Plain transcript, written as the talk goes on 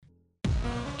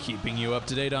Keeping you up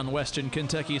to date on Western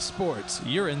Kentucky sports,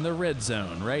 you're in the Red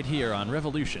Zone right here on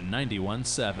Revolution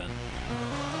 91.7.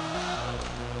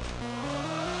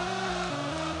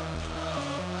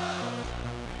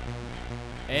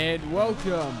 And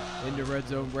welcome into Red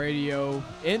Zone Radio.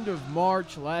 End of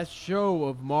March, last show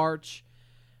of March.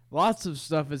 Lots of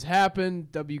stuff has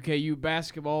happened. WKU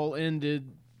basketball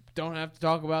ended. Don't have to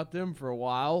talk about them for a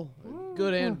while.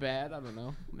 Good and bad. I don't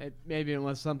know. Maybe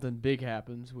unless something big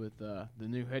happens with the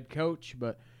new head coach.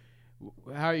 But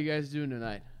how are you guys doing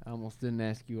tonight? I almost didn't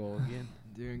ask you all again.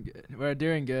 Doing good. We're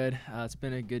doing good. It's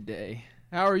been a good day.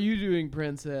 How are you doing,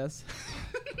 Princess?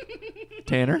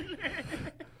 Tanner?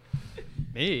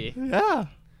 Me? Yeah.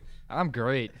 I'm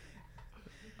great.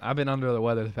 I've been under the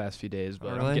weather the past few days,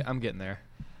 but Really? I'm getting there.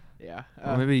 Yeah.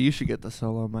 Well, maybe you should get the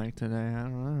solo mic today. I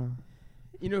don't know.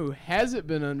 You know who hasn't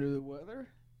been under the weather?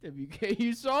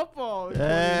 WKU softball.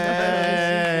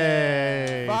 Hey!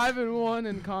 5-1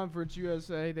 in Conference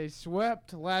USA. They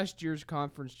swept last year's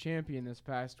conference champion this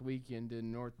past weekend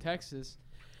in North Texas.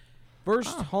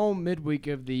 First home midweek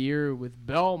of the year with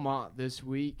Belmont this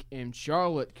week, and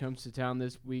Charlotte comes to town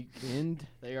this weekend.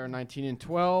 They are 19-12,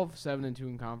 7-2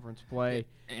 in conference play,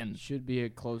 and should be a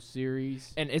close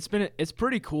series. And it's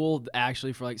pretty cool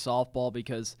actually for like softball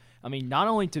because I mean not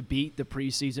only to beat the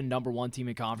preseason #1 team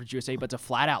in Conference USA, but to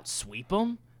flat out sweep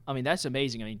them. I mean that's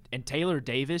amazing. I mean, and Taylor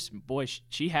Davis, boy,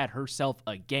 she had herself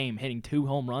a game, hitting 2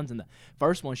 home runs, and the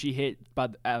first one she hit by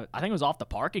I think it was off the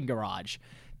parking garage.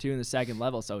 2 in the second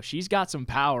level, so she's got some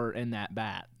power in that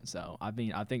bat. So I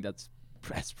mean, I think that's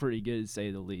pretty good to say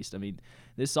the least. I mean,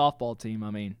 this softball team. I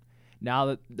mean, now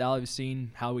that I've seen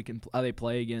how they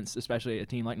play against, especially a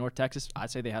team like North Texas,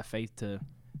 I'd say they have faith to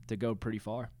go pretty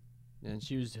far. And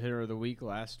she was hitter of the week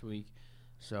last week,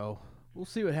 so we'll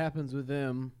see what happens with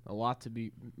them. A lot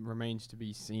remains to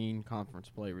be seen. Conference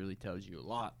play really tells you a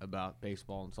lot about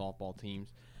baseball and softball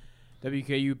teams.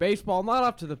 WKU baseball not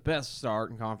off to the best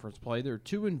start in conference play. They're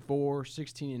 2-4,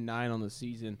 16-9 on the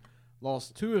season.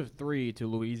 Lost 2 of 3 to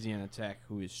Louisiana Tech,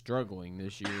 who is struggling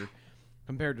this year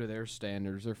compared to their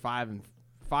standards. They're 500,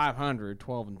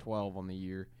 12-12 on the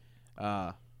year.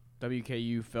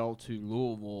 WKU fell to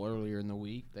Louisville earlier in the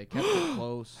week. They kept it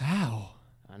close. How?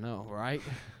 I know, right?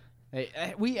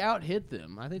 We out-hit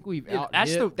them. I think we've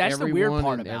out-hit that's the weird everyone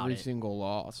part in about every it. single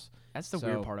loss. That's the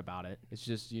weird part about it. It's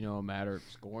just, a matter of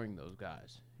scoring those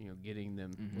guys, getting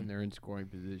them when they're in scoring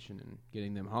position and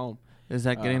getting them home. Is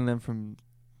that getting them from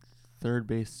third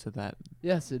base to that?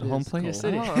 Yes, it is. Home plate? Cole. Yes,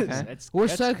 it is. Okay. Or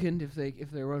second if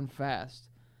they run fast.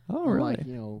 Oh, Or really?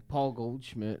 like, Paul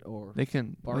Goldschmidt or They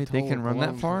can Bartolo run that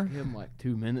Colon far? took him like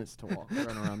 2 minutes to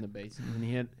run around the bases. And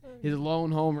he had his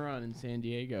lone home run in San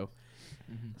Diego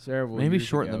several Maybe years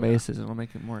shorten ago. the bases. It'll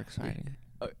make it more exciting.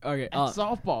 Okay. It's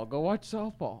softball. Go watch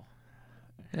softball.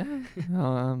 Yeah.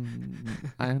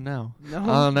 I know. No.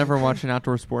 I'll never watch an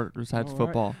outdoor sport besides All right.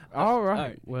 football. All right.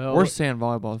 right. Well, Or sand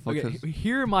volleyball. Okay, Because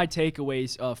here are my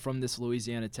takeaways from this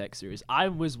Louisiana Tech series. I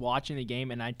was watching the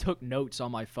game, and I took notes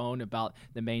on my phone about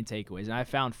the main takeaways, and I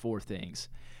found 4 things.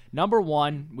 Number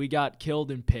 1, we got killed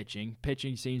in pitching.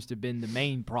 Pitching seems to have been the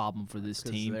main problem for this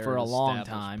 'cause team they're for a an long established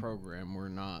time. program. We're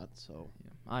not, so.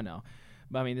 I know.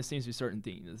 But, I mean, this seems to be certain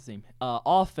things. The team.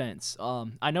 Offense.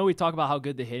 I know we talk about how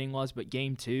good the hitting was, but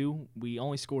game 2, we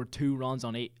only scored 2 runs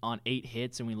on 8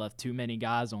 hits, and we left too many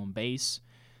guys on base.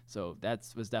 So that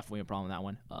was definitely a problem with that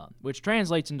one, which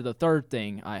translates into the third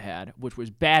thing I had, which was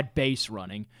bad base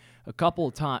running. A couple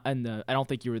of times, and I don't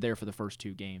think you were there for the first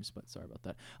 2 games, but sorry about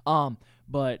that.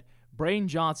 But Braden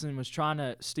Johnson was trying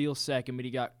to steal second, but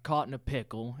he got caught in a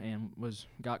pickle and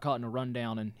got caught in a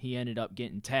rundown, and he ended up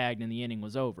getting tagged, and the inning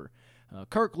was over.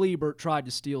 Kirk Liebert tried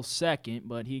to steal second,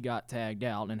 but he got tagged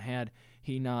out, and had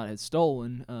he not had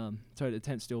stolen, tried to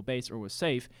attempt to steal base or was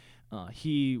safe,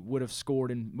 he would have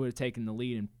scored and would have taken the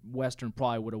lead, and Western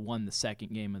probably would have won the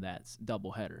second game of that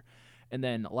doubleheader. And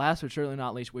then last but surely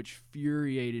not least, which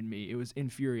infuriated me, it was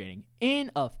infuriating,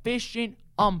 inefficient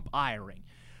umpiring.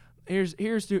 There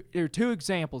are 2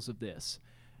 examples of this.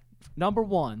 Number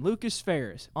 1, Lucas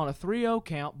Ferris on a 3-0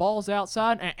 count, balls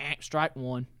outside, strike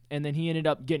 1. And then he ended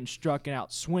up getting struck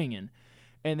out swinging.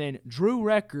 And then Drew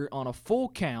Recker on a full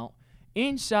count,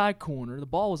 inside corner. The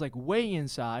ball was like way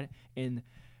inside, and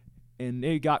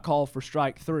it got called for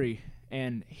strike 3.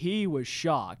 And he was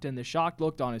shocked, and the shocked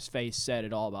look on his face said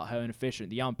it all about how inefficient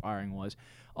the umpiring was,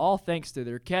 all thanks to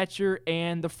their catcher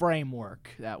and the framework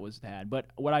that was had. But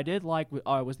what I did like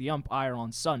was the umpire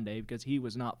on Sunday, because he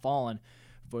was not falling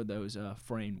for those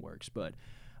frameworks. But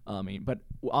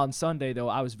on Sunday, though,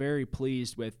 I was very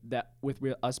pleased with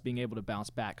us being able to bounce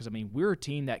back, because we're a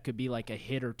team that could be like a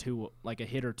hit or two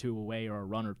away, or a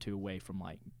run or two away from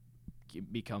like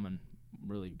becoming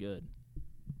really good.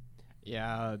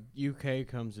 Yeah, UK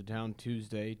comes to town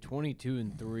Tuesday,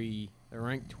 22-3. They're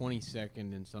ranked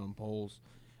 22nd in some polls.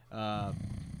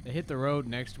 They hit the road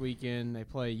next weekend. They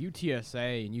play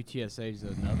UTSA, and UTSA is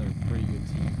another pretty good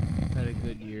team. Had a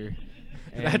good year.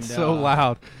 That's so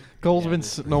loud. Cole's been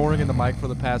snoring in the mic for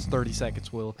the past 30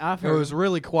 seconds, Will. I've It heard was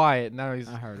really quiet. Now he's.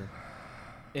 I heard her.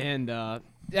 And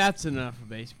that's enough of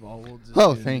baseball. We'll just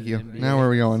Oh, get thank into you. the NBA. Now where are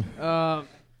we going?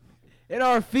 In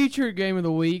our featured game of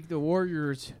the week, the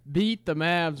Warriors beat the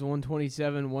Mavs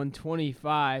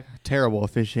 127-125. Terrible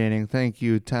officiating. Thank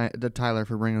you, Tyler,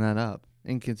 for bringing that up.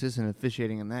 Inconsistent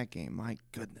officiating in that game. My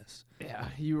goodness. Yeah,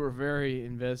 you were very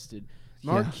invested.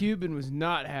 Mark Yeah. Cuban was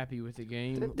not happy with the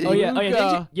game. Oh yeah,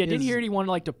 Luka didn't is- hear he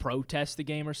wanted to protest the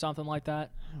game or something like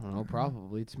that. I don't know,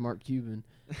 probably. It's Mark Cuban.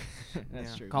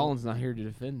 That's true. Colin's not here to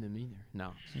defend him either.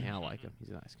 No, I like him. He's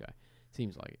a nice guy.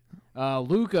 Seems like it.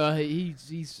 Luka,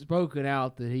 he's spoken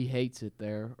out that he hates it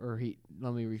there, or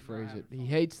let me rephrase it. He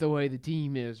hates the way the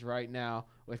team is right now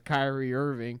with Kyrie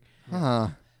Irving. Huh.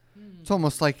 It's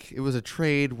almost like it was a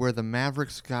trade where the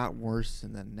Mavericks got worse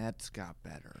and the Nets got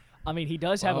better. I mean, he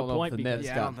does have a point The because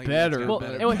Nets I don't got think the better. Nets got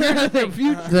but- better. Well, here's the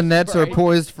thing. The Nets are Right.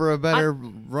 poised for a better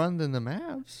run than the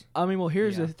Mavs. I mean, well,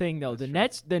 here's Yeah, the thing though. The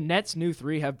Nets' new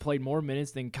three have played more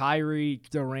minutes than Kyrie,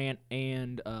 Durant,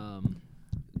 and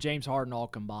James Harden all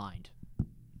combined.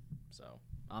 So,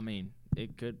 I mean,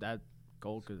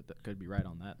 Cole could be right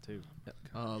on that too.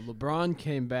 LeBron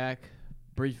came back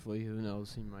briefly. Who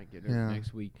knows? He might get hurt Yeah.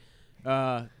 next week.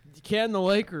 Can the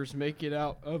Lakers make it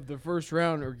out of the first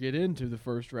round or get into the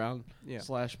first round Yeah.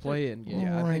 / play-in game?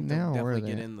 Yeah, I right think they'll now, where are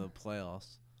definitely get they? in the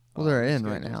playoffs. Well, they're The in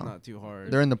right schedule's now. Not too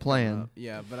hard. They're in the play-in.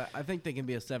 Yeah, but I think they can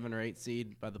be a 7 or 8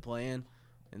 seed by the play-in,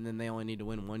 and then they only need to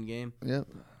win one game. Yep.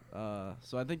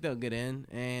 So I think they'll get in,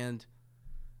 and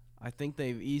I think they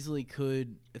easily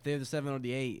could, if they have the 7 or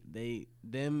the 8,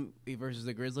 them versus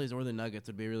the Grizzlies or the Nuggets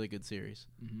would be a really good series.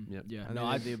 Mm-hmm. Yep. Yeah. I No, think I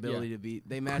they have the ability to beat.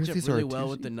 They match Grizzlies up are really a well 2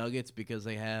 with the seed. Nuggets because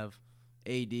they have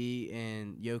AD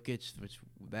and Jokic, which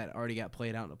that already got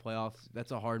played out in the playoffs.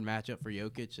 That's a hard matchup for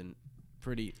Jokic and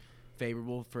pretty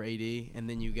favorable for AD. And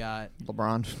then you got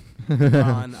LeBron.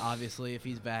 LeBron, obviously, if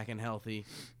he's back and healthy.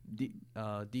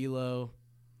 D'Lo.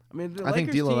 I mean, the I think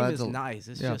Lakers D'Lo team adds is a- nice.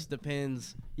 It yeah. just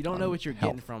depends. You don't know what you're health.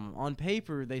 getting from. On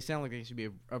paper, they sound like they should be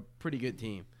a pretty good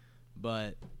team.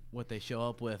 But what they show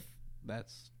up with,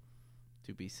 that's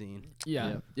to be seen.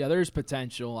 Yeah, there's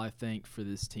potential I think for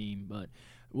this team, but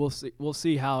we'll see. We'll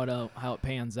see how it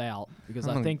pans out because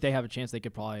I think they have a chance. They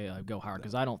could probably go higher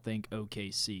because I don't think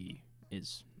OKC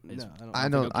is. No, I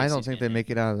don't OKC's think they getting make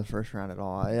it out of the first round at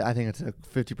all. I think it's a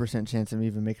 50% chance of them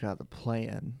even making it out of the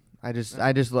play-in. I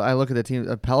look at the team.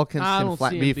 Pelicans I can don't see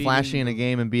 'em be beating flashy in a them.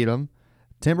 game and beat them.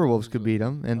 Timberwolves could beat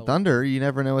them, and Thunder. You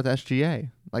never know with SGA.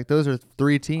 Like those are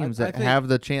 3 teams I that think- have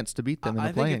the chance to beat them in I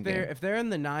the think play-in game. if they're in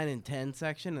the 9 and 10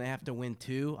 section and they have to win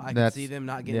 2, I can That's- see them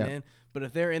not getting yeah. in. But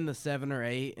if they're in the 7 or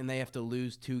 8 and they have to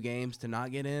lose 2 games to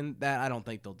not get in, that I don't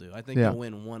think they'll do. I think Yeah. they'll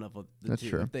win one of the That's 2.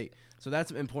 true. So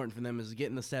that's important for them is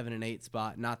getting the 7 and 8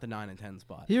 spot, not the 9 and 10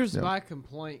 spot. Here's Yep. my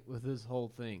complaint with this whole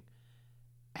thing.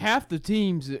 Half the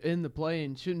teams in the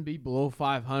play-in shouldn't be below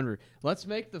 500. Let's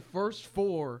make the first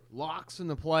 4 locks in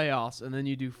the playoffs, and then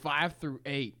you do 5 through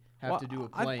 8 have to do a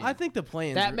play-in. I think the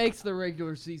play-ins that makes the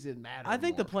regular season matter. I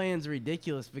think the more. play-in's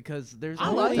ridiculous because there's I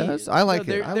only like it. Does. I like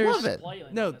no, it. there- I there's- love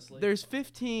it. No, there's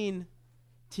 15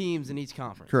 teams in each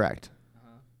conference. Correct.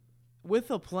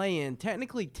 With a play-in,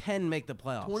 technically 10 make the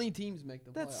playoffs. 20 teams make the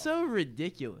playoffs. That's so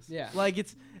ridiculous. Yeah. Like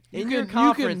it's You in your can-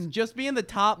 conference, you can just be in the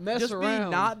top, mess just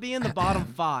around. not be in the bottom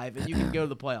 5, and you can go to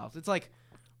the playoffs. It's like,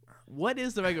 what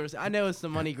is the regular? I know it's the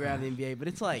money grab in the NBA, but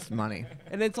it's like, Money.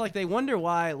 and it's like they wonder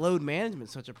why load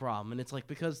management's such a problem, and it's like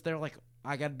because they're like,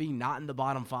 I got to be not in the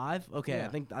bottom 5. Okay, Yeah.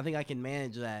 I think I can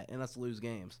manage that, and let's lose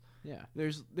games. Yeah.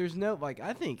 There's no like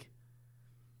I think.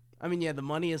 I mean, yeah, the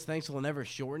money is thanks. We'll never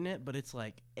shorten it, but it's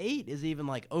like 8 is even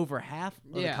like over half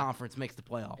of the Yeah. conference makes the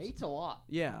playoffs. 8's a lot.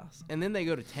 Yeah, and then they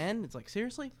go to 10. It's like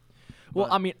seriously. Well,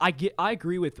 But- I mean, I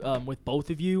agree with both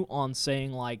of you on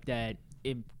saying like that.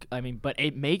 But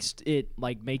it makes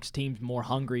teams more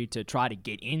hungry to try to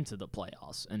get into the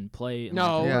playoffs and play. in,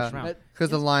 No, like, the Yeah. first round. that- Because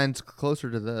the line's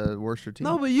closer to the worser team.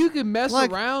 No, but you can mess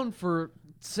Like- around for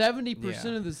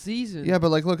 70% Yeah. of the season. yeah,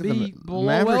 but like look at be the below,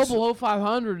 Mavericks. well below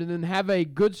 500 and then have a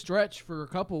good stretch for a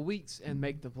couple weeks and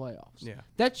make the playoffs. Yeah.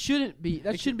 That shouldn't be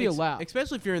allowed.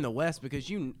 especially if you're in the West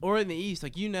because or in the East,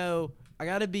 like I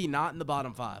got to be not in the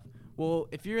bottom 5. Well,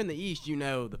 if you're in the East,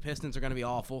 the Pistons are going to be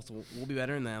awful, so we'll be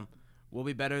better than them. We'll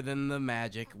be better than the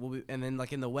Magic. And then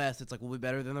like in the West, it's like we'll be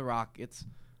better than the Rockets.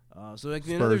 So like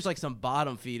Spurs. there's like some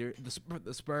bottom feeder,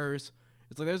 the Spurs.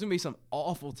 It's like there's gonna be some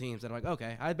awful teams that are like,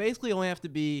 okay, I basically only have to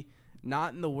be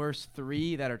not in the worst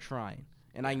 3 that are trying,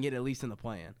 and I can get at least in the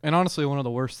plan. And honestly, one of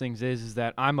the worst things is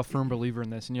that I'm a firm believer in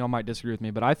this, and y'all might disagree with me,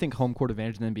 but I think home court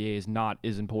advantage in the NBA is not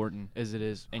as important as it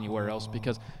is anywhere else.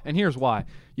 And here's why: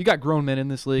 you got grown men in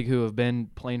this league who have been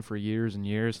playing for years and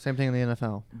years. Same thing in the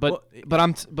NFL.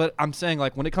 But I'm saying,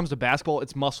 like, when it comes to basketball,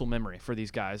 it's muscle memory for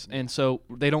these guys, and so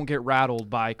they don't get rattled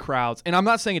by crowds. And I'm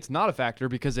not saying it's not a factor,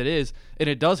 because it is, and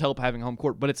it does help having home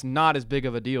court, but it's not as big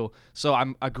of a deal. So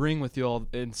I'm agreeing with you all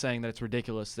in saying that it's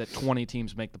ridiculous that 20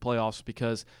 teams make the playoffs,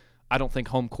 because I don't think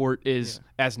home court is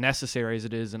as necessary as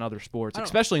it is in other sports,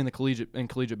 especially in the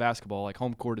collegiate basketball. Like,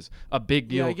 home court is a big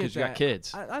deal because you got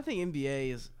kids. I think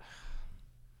NBA is.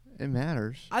 It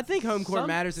matters. I think home court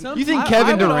matters. You think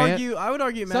Kevin Durant? I would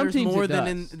argue it matters more than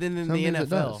in the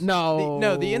NFL.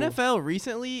 No, the NFL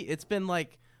recently, it's been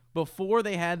like before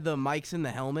they had the mics and the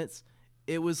helmets.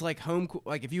 It was like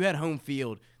like if you had home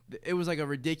field, it was like a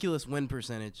ridiculous win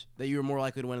percentage that you were more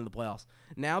likely to win in the playoffs.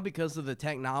 Now, because of the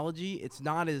technology, it's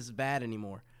not as bad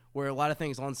anymore, where a lot of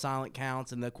things on silent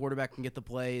counts and the quarterback can get the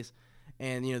plays,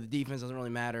 and the defense doesn't really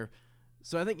matter.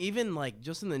 So I think even like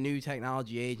just in the new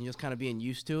technology age and just kind of being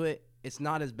used to it, it's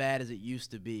not as bad as it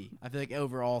used to be. I feel like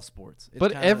overall sports.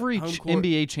 But every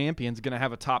NBA champion is going to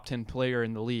have a top 10 player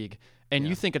in the league. And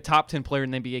you think a top 10 player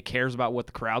in the NBA cares about what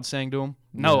the crowd's saying to him?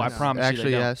 No, I promise you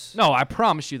they don't. Yes. No, I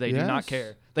promise you they do not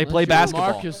care. They Unless play you're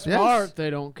basketball. Marcus Smart, they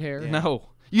don't care. No.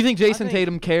 You think Jason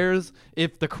Tatum cares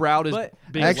if the crowd is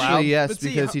being loud? Actually, yes, But see,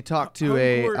 because he talked to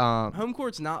home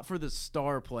court's not for the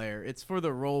star player; it's for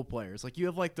the role players. Like you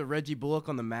have like the Reggie Bullock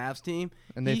on the Mavs team,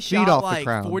 and they he feed shot off like the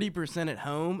crowd. 40% at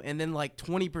home, and then like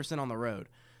 20% on the road.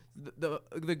 The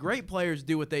great players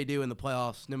do what they do in the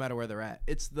playoffs, no matter where they're at.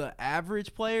 It's the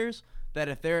average players that,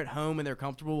 if they're at home and they're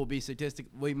comfortable, will be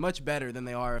statistically much better than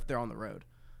they are if they're on the road.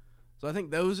 So I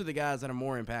think those are the guys that are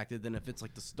more impacted than if it's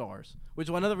like the stars. Which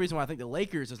is another reason why I think the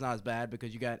Lakers is not as bad,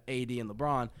 because you got AD and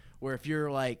LeBron, where if you're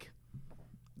like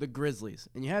the Grizzlies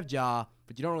and you have Ja,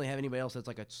 but you don't really have anybody else that's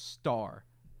like a star,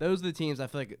 those are the teams I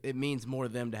feel like it means more to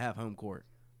them to have home court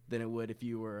than it would if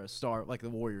you were a star like the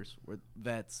Warriors, where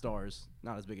that star's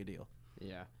not as big a deal.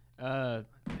 Yeah.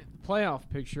 Playoff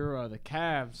picture, the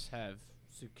Cavs have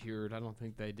secured. I don't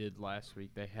think they did last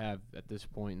week. They have at this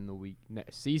point in the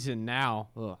season now.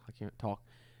 I can't talk.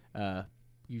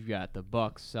 You've got the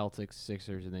Bucks, Celtics,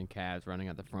 Sixers, and then Cavs running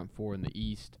out the front 4 in the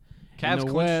East. Cavs in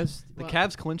the West, the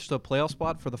Cavs clinched a playoff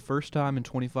spot for the first time in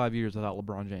 25 years without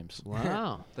LeBron James.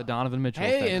 Wow. The Donovan Mitchell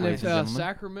Hey, effect, and ladies if and gentlemen.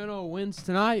 Sacramento wins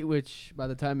tonight, which by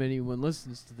the time anyone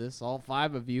listens to this, all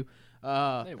 5 of you, They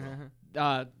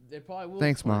will. they probably will.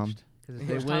 Thanks, Mom. Because if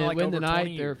First they time, like, win over tonight,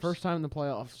 20 their years. first time in the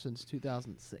playoffs since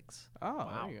 2006. Oh,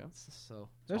 Wow. there you go. So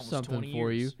there's almost something 20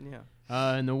 for years. you.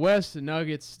 Yeah. In the West, the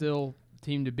Nuggets still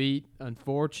team to beat.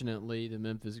 Unfortunately, the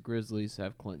Memphis Grizzlies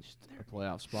have clinched a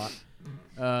playoff spot.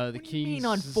 The do you Kings mean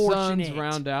Suns unfortunate?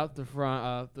 round out the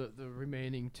front. The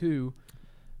remaining 2.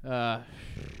 I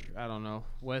don't know.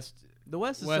 The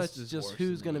West West such is just worse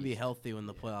who's than going to the be East. healthy when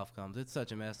the playoff comes. It's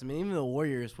such a mess. I mean, even the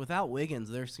Warriors, without Wiggins,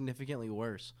 they're significantly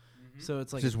worse. So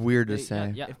it's like It's just weird to they-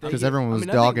 say. yeah. Because everyone was I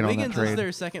think dogging on that Wiggins is trade.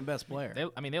 their second best player.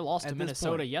 They lost At to this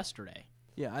Minnesota point. yesterday.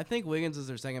 Yeah, I think Wiggins is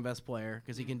their second best player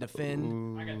because he can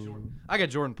defend. I got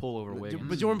Jordan Poole over Wiggins.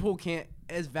 But Jordan Poole can't,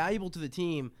 as valuable to the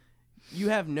team, you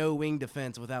have no wing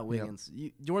defense without Wiggins.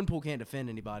 Jordan Poole can't defend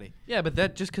anybody. Yeah, but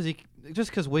that just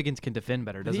because Wiggins can defend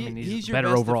better doesn't mean he's a your better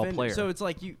best overall defender. player. So it's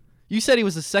like you. You said he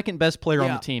was the second best player on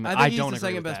Yeah, the team. I And think I he's don't the agree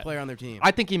second with best that. player on their team.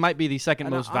 I think he might be the second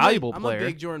And most I'm valuable I'm player. a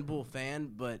big Jordan Poole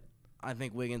fan, but I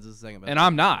think Wiggins is the second best. And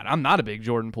player. I'm not a big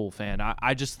Jordan Poole fan.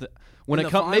 I just when In it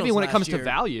the comes maybe finals when it last comes to year,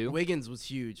 value. Wiggins was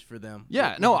huge for them.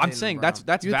 Yeah, with no, Tatum I'm and saying Brown.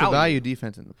 that's You have value. to value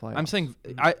defense in the playoffs. I'm saying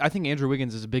I think Andrew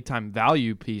Wiggins is a big time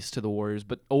value piece to the Warriors,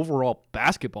 but overall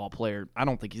basketball player, I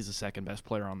don't think he's the second best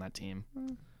player on that team.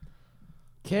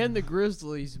 Can the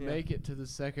Grizzlies make it to the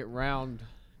second round?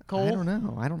 Cole? I don't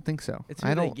know. I don't think so. It's who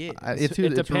I they don't. get. It's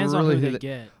It depends on really who they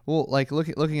get. Well, like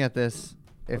looking at this,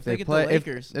 if they they get play, the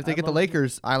Lakers, if they I'd get the love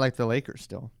Lakers, I like the Lakers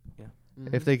still.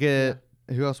 If they get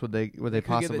who else would they They could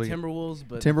possibly get the Timberwolves,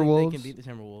 but I Timberwolves? think they can beat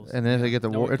the Timberwolves. And then if they get the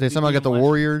No, if they we somehow beat get the them last-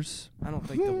 Warriors, I don't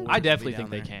think the Warriors I will be definitely down think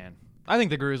they there. can. I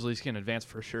think the Grizzlies can advance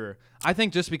for sure. I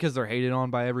think just because they're hated on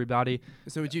by everybody.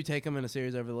 So would you take them in a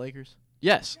series over the Lakers?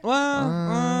 Yes.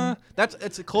 Well,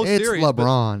 it's a close it's series. but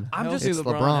LeBron. I'm Healthy just it's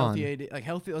LeBron, LeBron. healthy AD, like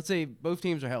healthy. Let's say both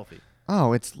teams are healthy.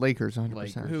 Oh, it's Lakers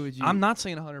 100%. Who would you? I'm not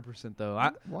saying 100% though.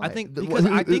 I Why? think The- because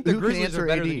who- I think the who can Grizzlies answer are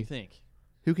better AD? than you think.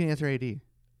 Who can answer AD?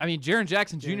 I mean, Jaren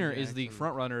Jackson Jr. Jaren is the Jackson.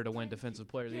 front runner to win Defensive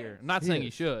Player of the Year. I'm not He saying he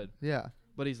is. should, Yeah.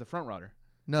 but he's the front runner.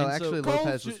 No, And so- actually, Cole,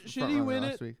 Lopez was should front he runner win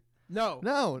last it? week. No.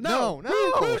 No.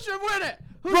 Who should win it?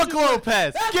 Brooke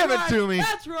Lopez. Give it to me.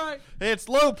 That's right. It's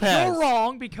Lopez. You're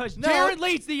wrong because No. Jared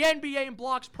leads the NBA in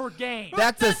blocks per game.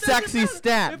 That's a That doesn't sexy matter.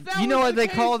 stat. If that You know was what the they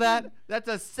call case, that? then- That's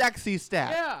a sexy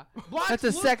stat. Yeah. Blocks That's a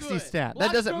look sexy good. stat. Blocks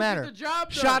That doesn't don't matter. Get the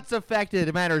job done. Shots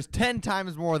affected matters 10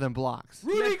 times more than blocks.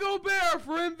 Rudy Gobert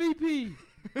for MVP.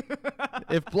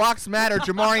 If blocks matter,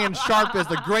 Jamarian Sharp is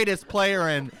the greatest player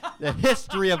in the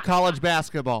history of college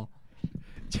basketball.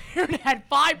 Jared had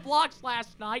 5 blocks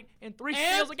last night and 3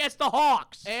 steals against the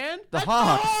Hawks. And The that's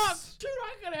Hawks. The Hawks. Dude,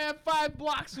 I could have 5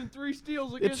 blocks and 3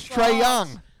 steals against It's the Trae Hawks.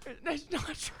 Young. That's not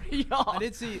Trae Young. I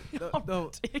did see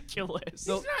Ridiculous. He's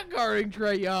not guarding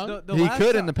Trae Young. He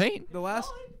could in the paint. The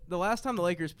last time the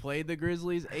Lakers played the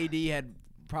Grizzlies, AD had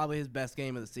probably his best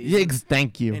game of the season. Yigs,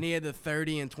 thank you. And he had the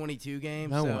 30 and 22 game.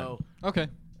 No so Okay.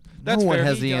 No That's one fair.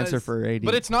 has He the answer does- for AD.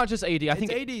 But it's not just AD. I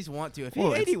think AD's want to. If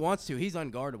Well, AD it's- wants to, he's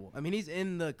unguardable. I mean, he's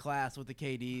in the class with the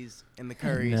KDs and the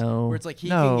Currys, No. where it's like he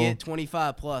No. can get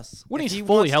 25 plus. When If he's he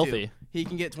fully wants to, healthy. he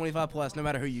can get 25 plus no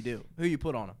matter who you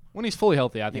put on him. when he's fully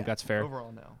healthy, I think Yeah. that's fair.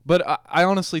 overall no. But I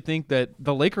honestly think that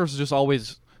the Lakers just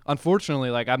always,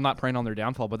 unfortunately, like I'm not praying on their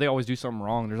downfall, but they always do something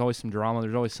wrong. There's always some drama.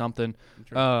 There's always something.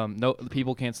 No, the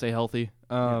people can't stay healthy.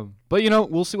 But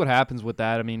we'll see what happens with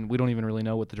that. I mean, we don't even really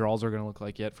know what the draws are going to look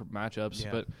like yet for matchups.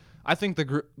 Yeah. But I think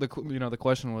the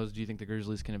question was, do you think the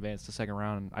Grizzlies can advance to second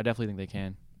round? And I definitely think they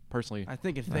can. Personally, I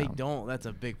think if they don't, that's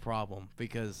a big problem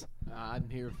because I'm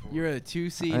here for you're a 2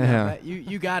 seed. Yeah.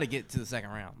 You got to get to the second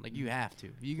round. Like you have to.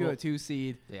 If you go a 2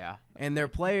 seed, Yeah. and their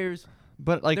players,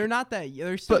 But like they're not that.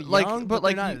 They're still but like- young, but but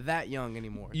like they're you- not that young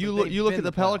anymore. you But look they've you look been at the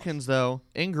in playoffs. Pelicans though,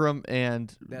 Ingram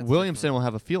and That's Williamson different. will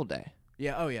have a field day.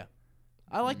 Yeah. Oh yeah.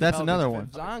 I like. That's the another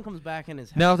Pelicans. one. If Zion comes back in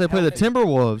his Now if they play the healthy-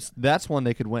 Timberwolves, that's one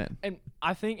they could win. And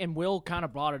I think, and Will kind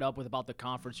of brought it up with about the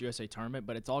Conference USA tournament,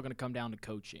 but it's all going to come down to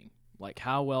coaching. Like,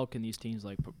 how well can these teams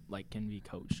can be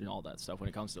coached and all that stuff when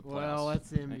it comes to playoffs? Well,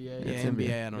 that's the NBA. Yeah, It's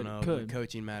NBA. I But don't it know. could. But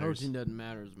coaching matters. Coaching doesn't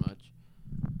matter as much.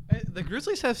 the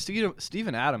Grizzlies have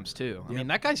Steven Adams too. I mean,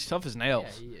 that guy's tough as nails.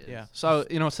 Yeah, he is. Yeah. So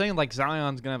saying like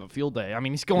Zion's gonna have a field day. I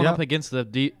mean, he's going Yep. up against the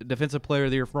defensive player of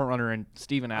the year front runner and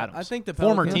Steven Adams. I think the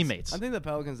former Pelicans- teammates. I think the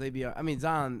Pelicans. They'd be. I mean,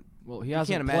 Zion. Well, he You can't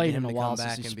hasn't imagine played him in a to while come since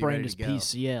back he and be sprained ready his to go.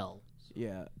 PCL.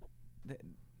 Yeah.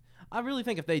 I really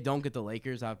think if they don't get the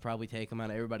Lakers, I'd probably take them out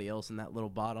of everybody else in that little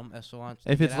bottom echelon.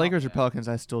 to If get it's out. Lakers or Pelicans,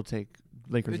 I still take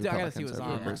Lakers But or I gotta see Pelicans what over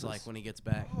Zion looks Grizzlies. like when he gets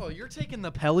back. Oh, you're taking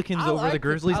the Pelicans I over like the the-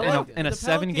 Grizzlies I in like a the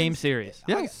 7-game Pelicans- series.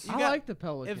 Yes. You I got- like the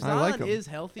Pelicans. If I Zion like 'em. is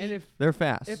healthy, And if They're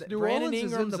fast. if New Brandon Orleans is in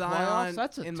Ingram, the Zion, playoffs,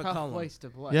 that's a in tough McCollum. place to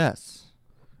play. Yes.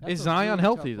 That's Is a Zion really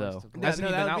healthy, tough place though? to play. Hasn't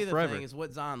he that been would out be the forever? thing is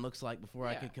what Zion looks like before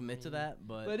I Yeah, could commit to I mean, that.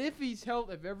 But, But if he's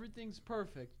healthy, if everything's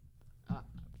perfect,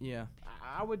 yeah,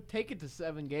 I would take it to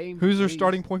 7 games. Who's at their least.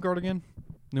 starting point guard again?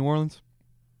 New Orleans.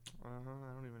 I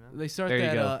don't even know. they start There you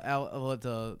that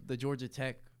go. the Georgia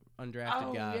Tech undrafted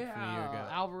Oh, guy yeah, from a year ago.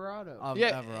 Alvarado.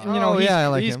 Alvarado. Oh, he's, yeah, I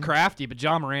like he's him. crafty, but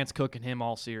John Morant's cooking him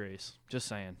all series. Just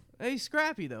saying. He's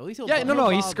scrappy though. At least he'll Yeah, he'll no,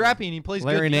 he's bother. scrappy and he plays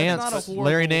Larry good. That's not Nance. a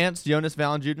Larry horrible- Nance, Jonas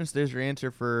Valanciunas. There's your answer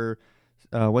for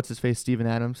what's his face? Steven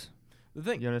Adams. The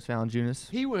thing, Jonas Valanciunas.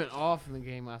 He went off in the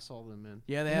game I saw them in.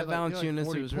 yeah, they He have had like 40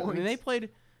 40 who's. I mean, points. they played.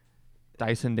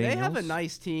 Dyson Daniels. They have a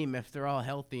nice team if they're all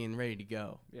healthy and ready to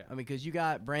go. Yeah. I mean, because you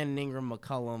got Brandon Ingram,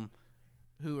 McCollum,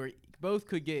 who are both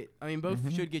could get. I mean,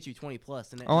 both should get you 20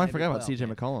 plus. Oh, I forgot about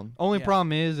CJ McCollum. Only Yeah.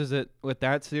 problem is that with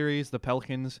that series, the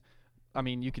Pelicans, I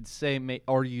mean, you could say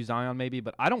argue Zion maybe,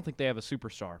 but I don't think they have a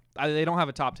superstar. They don't have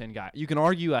a top 10 guy. You can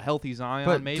argue a healthy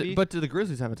Zion maybe. But do the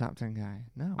Grizzlies have a top 10 guy?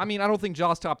 No. I mean, I don't think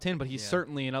Jaw's top 10, but he's Yeah.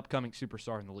 certainly an upcoming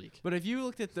superstar in the league. But if you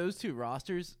looked at those two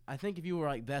rosters, I think if you were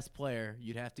like best player,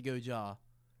 you'd have to go Ja.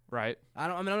 Right. I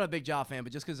mean, I'm not a big Ja fan,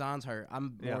 but just because Zion's hurt,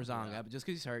 I'm Yeah. more Zion guy. But just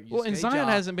because he's hurt, you Well, just and say Zion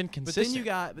Ja. hasn't been But consistent.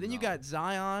 then you got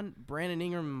Zion, Brandon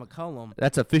Ingram, and McCollum.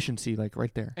 That's efficiency, like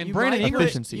right there. and You Brandon might Ingram, put-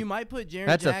 Efficiency. You might put Jaren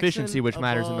That's Jackson efficiency, which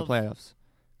matters in the above- playoffs,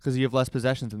 because you have less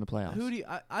possessions in the playoffs. Who do you,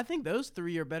 I think those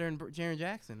three are better than Jaren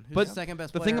Jackson, who's But the second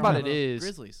best the player thing about on it the is-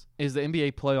 Grizzlies. is the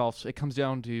NBA playoffs. It comes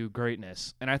down to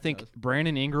greatness, and I think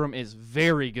Brandon Ingram is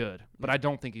very good, but I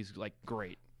don't think he's like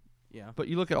great. Yeah. But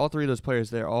you look at all three of those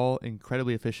players; they're all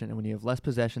incredibly efficient, and when you have less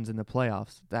possessions in the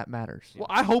playoffs, that matters. Well,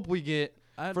 I hope we get,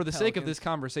 I have for the sake of Pelicans. this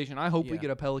conversation, I hope we Yeah. get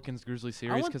a Pelicans Grizzlies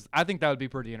series want- because I think that would be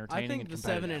pretty entertaining I think and the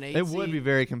competitive. 7 and 8 It would be seed-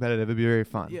 very competitive. It'd be very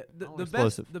fun. Yeah, the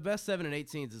explosive. best the best 7 and 8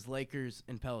 seeds is Lakers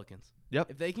and Pelicans.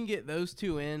 Yep. If they can get those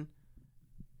two in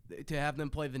to have them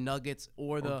play the Nuggets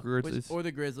or the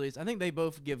Grizzlies, I think they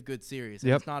both give good series. And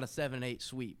Yep. It's not a 7-8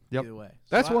 sweep Yep. either way.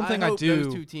 That's one thing I hope do-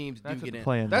 Those two teams That's do what get the in.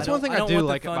 plan That's I one don't- thing I don't do want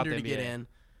like the about Thunder the to get NBA. in,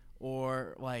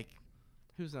 or like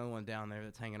Who's the other one down there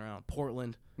that's hanging around?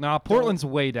 Portland. No, Portland's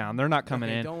way down. They're not coming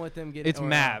Okay, in. Don't let them get. It's or-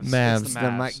 Mavs. Mavs, It's the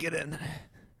that Mavs. might get in.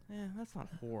 Yeah, that's not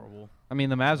horrible. I mean,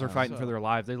 the Mavs are Oh, fighting so- for their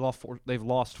lives. They've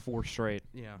lost 4 straight.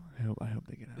 Yeah. I hope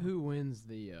they get out. Who wins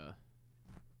the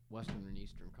Western and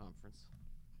Eastern Conference?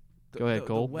 Go ahead,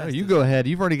 Cole. No, West you is- go ahead.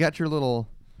 You've already got your little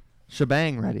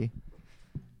shebang ready.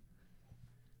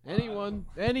 Anyone?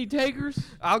 Any takers?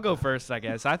 I'll go first, I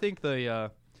guess. I think the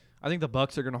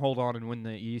Bucks are going to hold on and win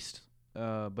the East.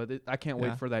 But I can't Yeah.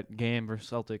 wait for that game versus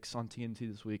Celtics on TNT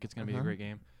this week. It's going to be a Uh-huh. great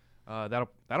game.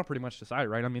 That'll pretty much decide it,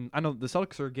 right? I mean, I know the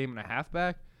Celtics are a game and a half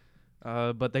back,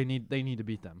 but they need to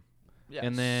beat them.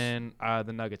 And then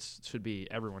the Nuggets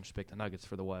everyone should pick the Nuggets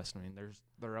for the West. I mean,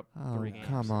 they're up Oh, 3 games.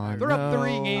 come on. They're up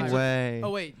 3 No games. way. Oh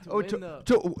wait. Oh, Are I'm we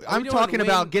doing talking win,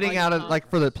 about getting like, out of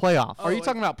for the playoffs. Are you like,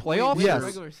 talking about wait, playoffs? win the Yes.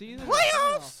 Regular season?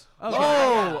 Playoffs? Okay.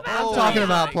 I'm talking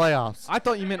about playoffs. I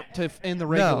thought you meant to end the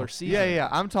regular No. season. Yeah.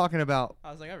 I'm talking about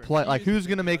I was like, I like refuse who's to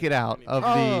going to make it out of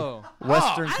Oh. the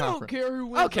Western I don't Conference. care who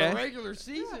wins Okay. the regular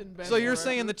season. So you're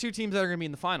saying the 2 teams that are going to be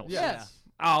in the finals? Yes.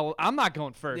 I'm not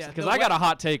going first Yeah, because the I got a West-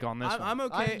 hot take on this one. I'm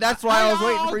okay. That's why I was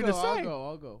waiting I'll for you to go, say.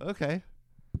 I'll go. Okay.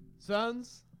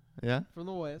 Suns Yeah. from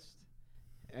the West,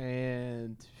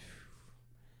 and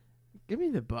give me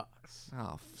the Bucks.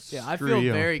 Oh, Yeah, I screw feel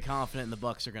you. very confident the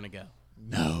Bucks are gonna go.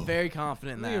 No. Very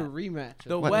confident in Give me a that. rematch.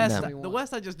 The of What? West, No. the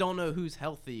West, I just don't know who's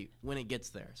healthy when it gets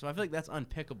there. So I feel like that's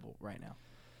unpickable right now.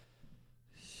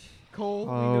 Cole.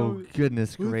 Oh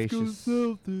goodness gracious!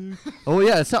 Oh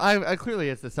yeah, so I clearly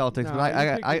it's the Celtics, No, but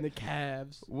I the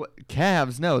Cavs. what,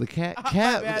 Cavs. No, the Cavs.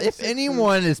 Yeah, If Sixers.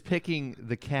 anyone is picking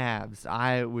the Cavs,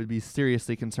 I would be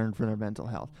seriously concerned for their mental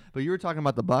health. But you were talking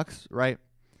about the Bucks, right?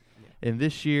 And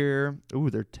this year,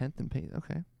 they're 10th in pace.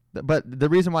 Okay. But the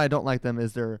reason why I don't like them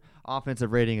is their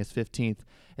offensive rating is 15th,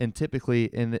 and typically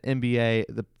in the NBA,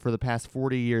 for the past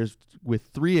 40 years, with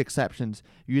 3 exceptions,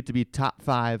 you get to be top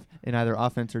 5 in either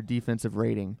offense or defensive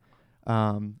rating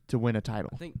to win a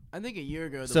title. I think a year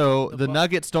ago. So the Bucks-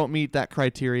 Nuggets don't meet that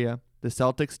criteria. The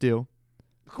Celtics do. Of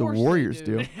The course they Warriors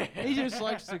do. He just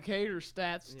likes to cater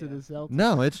stats to the Celtics.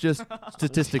 No, it's just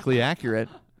statistically accurate.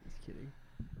 Just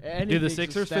kidding. Do the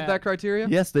Sixers fit that criteria?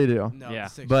 Yes, they do. No, Yeah. the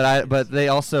Sixers But is- they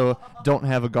also don't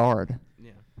have a guard.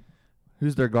 Yeah.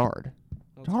 Who's their guard?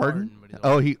 Well, it's Harden?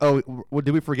 but he's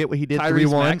Did we forget what he did? Tyrese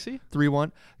 3-1. Maxey?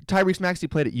 3-1. Tyrese Maxey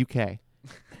played at UK.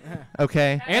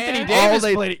 Okay. Anthony And- Davis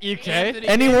they- played at UK.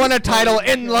 And he won a title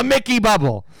in the Mickey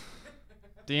bubble.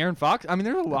 De'Aaron Fox. I mean,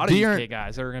 there's a lot of De'Aaron- UK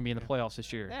guys that are going to be in the playoffs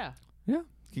this year. Yeah. Yeah.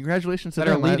 Congratulations to That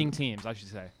are them. leading teams, I should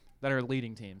say. That are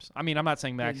leading teams. I mean, I'm not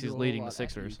saying Maxey's Didn't do a leading whole the lot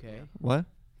after Sixers. UK. What?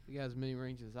 You got as many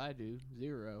rings as I do.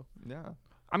 0. Yeah.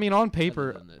 I mean, on Other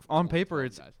paper, than the on 12 paper,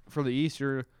 it's guys. for the East.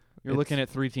 You're looking at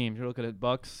 3 teams. You're looking at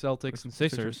Bucks, Celtics, and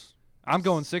Sixers. I'm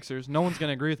going Sixers. No one's going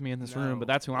to agree with me in this room, No. but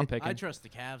that's who I'm picking. I trust the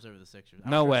Cavs over the Sixers. I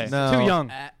No don't way. trust No. the Too Sixers young.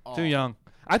 At all. Too young.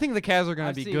 I think the Cavs are going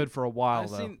I've to be seen- good for a while,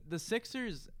 I've though. seen the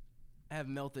Sixers have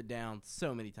melted down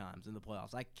so many times in the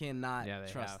playoffs. I cannot Yeah, they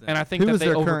trust have. them. And I think Who that was they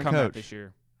their current overcome that coach? this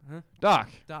year. Huh? Doc.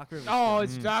 Doc Rivers. Oh,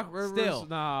 still. it's Doc Rivers. Still.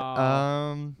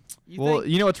 No. You Well,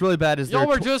 think- you know what's really bad is Y'all they're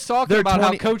were just talking they're about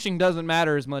 20 how coaching doesn't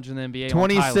matter as much in the NBA.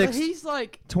 26 But he's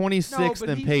like 26th No, but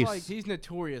in he's pace. like- he's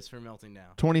notorious for melting down.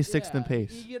 26th in yeah,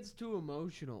 pace. He gets too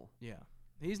emotional. Yeah,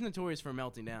 he's notorious for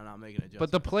melting down, and not making adjustments.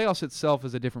 But the playoffs itself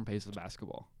is a different pace of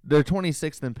basketball. They're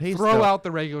 26th in pace. Throw though. out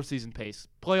the regular season pace.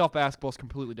 Playoff basketball is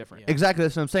completely different. Yeah. Exactly.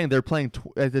 That's what I'm saying. They're playing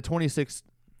at the 26th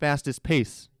fastest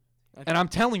pace. And I'm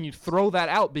telling you, throw that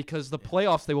out because the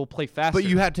playoffs they will play faster. But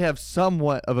you have to have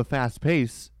somewhat of a fast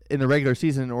pace in the regular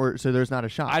season, or so there's not a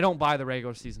shot. I don't buy the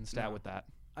regular season stat No. with that.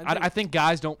 I I think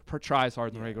guys don't try as hard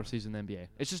in the Yeah. regular season in the NBA.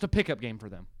 It's just a pickup game for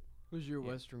them. Who's your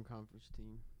Yeah. Western Conference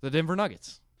team? The Denver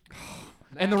Nuggets.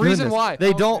 And the Matt? reason Goodness. why they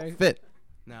Okay. don't fit.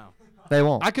 no, They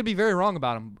won't. I could be very wrong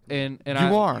about them, and you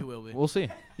I, are. you will be. We'll see.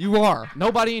 You are.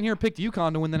 Nobody in here picked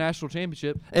UConn to win the national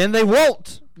championship. And they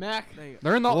won't. Mac.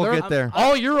 They're in the. We'll they're, get there.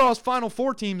 All Euro's Final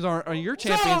Four teams are. Your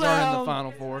champions are in the down.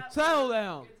 Final Four. Settle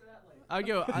down. I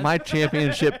go. My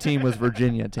championship team was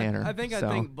Virginia, Tanner. I think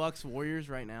so. Bucks Warriors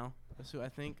right now. That's who I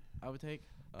think I would take.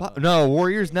 No,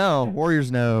 Warriors, no. Warriors,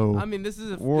 no. I mean, this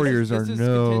is Warriors this are is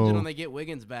no. contingent on they get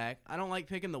Wiggins back. I don't like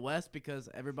picking the West because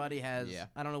everybody has. Yeah.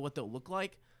 I don't know what they'll look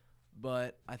like,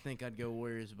 but I think I'd go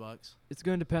Warriors Bucks. It's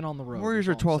going to depend on the road. Warriors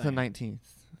are is all I'm 12th and saying. 19th.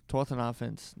 12th in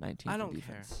offense, 19th I in don't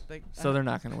defense. care. So they're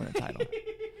not going to win a title.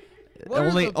 What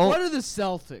are the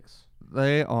Celtics?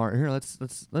 They are here.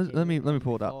 Let me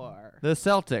pull it up. Are. The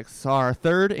Celtics are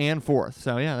 3rd and 4th.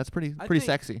 So yeah, that's pretty I think-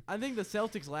 sexy. I think the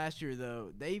Celtics last year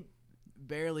though they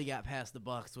barely got past the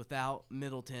Bucks without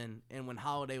Middleton, and when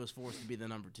Holiday was forced to be the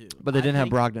number 2. But they I didn't have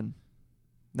think- Brogdon.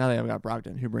 Now they have got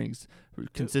Brogdon, who brings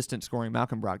consistent scoring.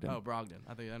 Malcolm Brogdon. Oh, Brogdon.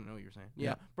 I don't know what you were saying. Yeah.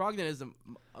 Yeah, Brogdon is an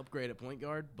upgrade at point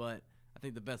guard, but I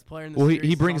think the best player in the Well, series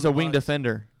he is brings on a the wing Bucks.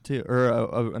 defender too,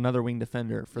 or another wing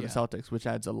defender for the Yeah. Celtics, which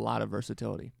adds a lot of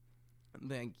versatility. I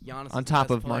think Giannis On is top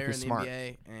the of best player Marcus in the Smart.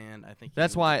 NBA, and I think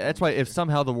That's why if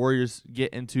somehow the Warriors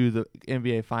get into the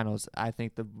NBA Finals, I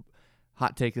think the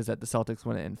hot take is that the Celtics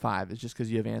win it in 5. It's just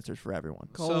because you have answers for everyone.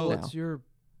 Cole, So- what's your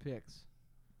picks?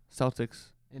 Celtics,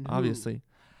 And who? obviously.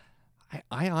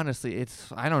 I honestly,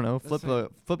 I don't know. Flip Listen, a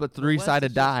the West 3-sided is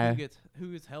just die.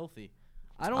 Who gets healthy?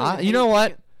 I don't. even You hate know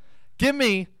what? it. Give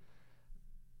me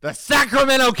the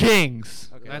Sacramento Kings.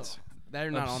 Okay, That's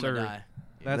they're not absurd. on the die.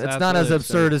 That's It's not as absolutely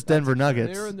absurd as Denver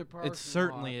Nuggets. They're in the parking It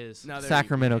certainly lot. is. No, they're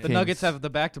Sacramento UVA. The Kings. Nuggets have the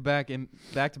back-to-back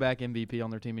MVP on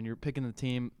their team, and you're picking the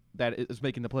team that is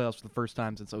making the playoffs for the first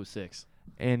time since 06.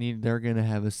 And they're going to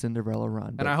have a Cinderella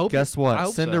run. But I hope- guess what? I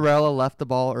hope so. Cinderella left the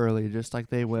ball early, just like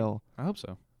they will I hope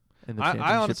so. in the I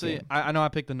championship honestly, game. I know I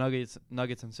picked the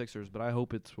Nuggets and Sixers, but I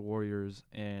hope it's Warriors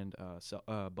and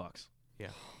Bucks. Yeah.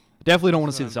 Definitely don't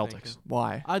want That's to see the what I'm Celtics. thinking.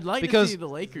 Why? I'd like Because- to see the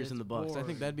Lakers It's and the Bucks. I think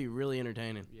boring. that'd be really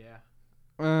entertaining. Yeah.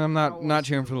 I'm I not wanna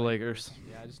cheering see for the Lakers.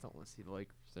 Yeah, I just don't want to see the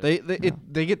Lakers. there.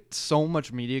 They get so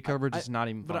much media coverage. I- It's not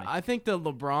even But funny. I think the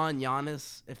LeBron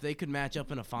Giannis, if they could match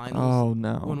up in a finals, Oh,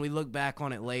 no. when we look back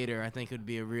on it later, I think it would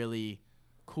be a really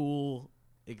cool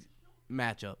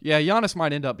matchup. Yeah, Giannis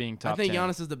might end up being top I think 10.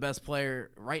 Giannis is the best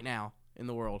player right now in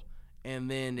the world.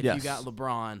 And then if Yes. you got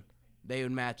LeBron, they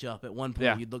would match up. At one point,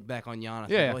 Yeah. you'd look back on Giannis. Yeah, like,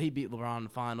 yeah. well, he beat LeBron in the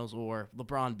finals, or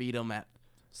LeBron beat him at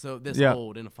this Yeah.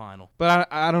 old in a final. But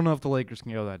I don't know if the Lakers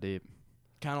can go that deep.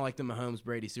 Kind of like the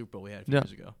Mahomes-Brady Super Bowl we had a few Yeah.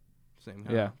 years ago. Same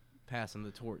kind Yeah. of passing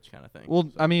the torch kind of thing.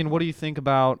 Well, I mean, what do you think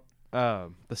about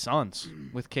the Suns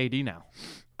with KD now?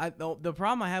 The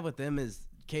problem I have with them is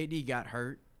KD got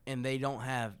hurt, and they don't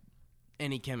have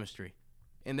any chemistry.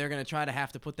 And they're going to try to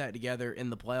have to put that together in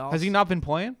the playoffs. Has he not been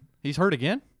playing? He's hurt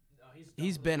again?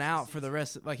 He's been out for the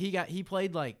rest of, he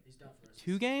played like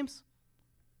 2 games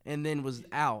and then was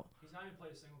out. He's not even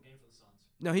played a single game for the Suns.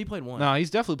 No, he played one. No, he's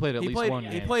definitely played at he least played one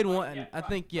he game. played one, and I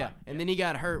think and then he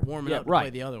got hurt warming Yeah, up to right. play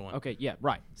the other one. Okay, yeah,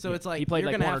 right. So Yeah. it's like he played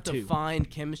you're like going to one or have to two. find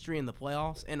chemistry in the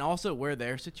playoffs, and also where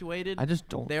they're situated. I just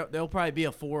don't. They'll probably be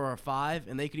a 4 or a 5,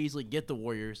 and they could easily get the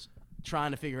Warriors trying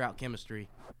to figure out chemistry.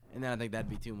 And then I think that'd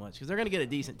be too much because they're going to get a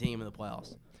decent team in the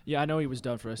playoffs. Yeah, I know he was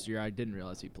done for the rest of the year. I didn't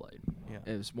realize he played. Yeah.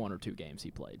 It was 1 or 2 games he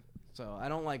played. So I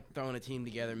don't like throwing a team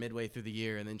together midway through the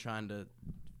year and then trying to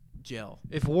gel.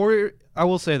 I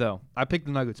will say though, I picked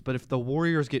the Nuggets, but if the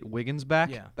Warriors get Wiggins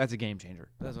back, Yeah. that's a game changer.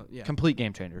 Yeah. Complete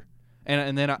game changer.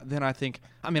 And then I think,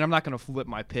 I mean, I'm not going to flip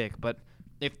my pick, but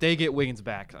if they get Wiggins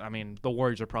back, I mean, the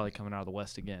Warriors are probably coming out of the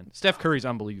West again. Steph Curry's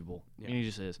unbelievable. Yeah. And he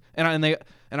just is. I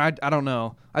don't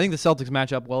know. I think the Celtics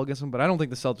match up well against them, but I don't think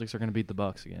the Celtics are going to beat the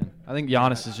Bucks again. I think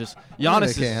Giannis is just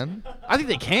Giannis they is- can. I think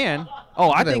they can.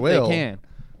 Oh, I They think will. they can.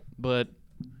 But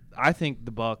I think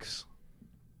the Bucks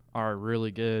are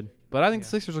really good. But I think the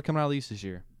Sixers are coming out of the East this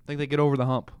year. I think they get over the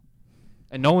hump.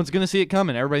 And no one's going to see it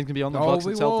coming. Everybody's going to be on the Bucks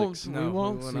and Celtics. No, We we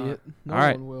won't will see not. it. No All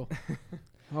right. one will.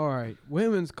 All right.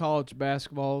 Women's college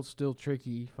basketball is still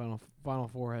tricky. Final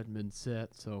Four hadn't been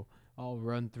set, so I'll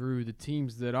run through the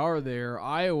teams that are there.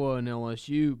 Iowa and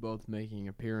LSU both making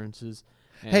appearances.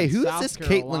 And Hey, who is South this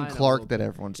Carolina Caitlin Clark will- that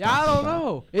everyone's Yeah, I talking don't about?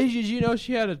 know. Did you know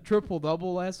she had a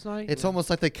triple-double last night? It's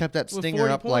almost like they kept that With stinger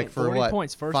 40 up like points. for 40 what,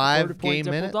 points, first 5 40 point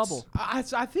game minutes? double. I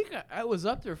think I was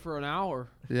up there for an hour.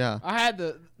 Yeah. I had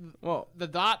the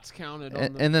dots counted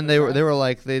on And then they were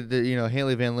like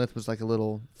Haley Van Lith was like a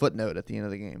little footnote at the end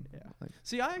of the game. Yeah. Like,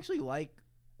 See, I actually like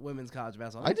women's college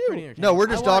basketball. I It's pretty do. entertaining. No, we're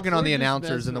just I talking watched- on the we're just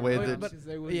announcers and the way messing that around.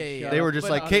 They wouldn't Yeah, yeah, shut they up. were just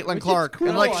But, like Caitlin which is Clark. cool.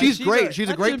 I'm like, she's great. She's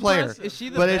a That's great player. impressive. Is she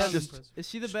the But best? it's just Is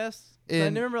she the best? 'Cause I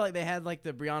in- remember like they had like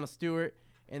the Breonna Stewart,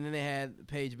 and then they had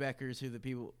Paige Beckers, who the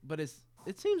people. But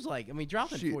it seems like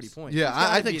dropping 40 points. Yeah, it's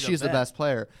gotta I be think she's the best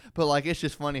player. But like, it's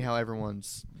just funny how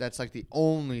that's like the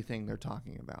only thing they're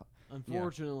talking about.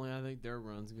 Unfortunately, I think their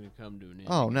run's going to come to an end.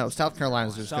 Oh no, South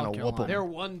Carolina's just South gonna whoop them. Carolina. They're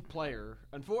one player.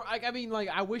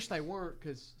 I wish they weren't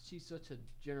because she's such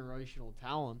a generational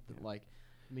talent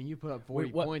that you put up 40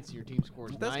 Wait, what- points and your team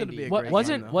scores That's 90. gonna be a What great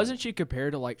wasn't game, though. wasn't she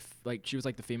compared to like she was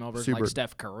like the female version Super. like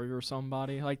Steph Curry or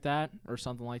somebody like that or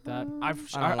something like that? I know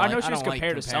I she was don't like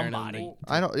compared to comparing them somebody.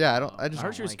 I I just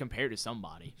heard she was like- compared to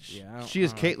somebody. Yeah, I don't- She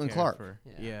is I don't Caitlin care Clark. for-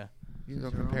 Yeah. Yeah. you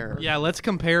don't compare. Yeah, let's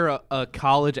compare a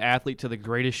college athlete to the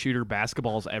greatest shooter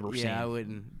basketball's ever seen. Yeah, I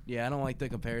wouldn't. Yeah, I don't like the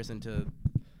comparison to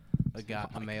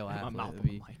a male My athlete. mouth It'd on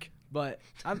the be- mic. But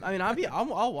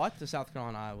I'll watch the South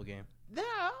Carolina Iowa game. Yeah,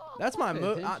 That's my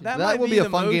attention. that That might will be a the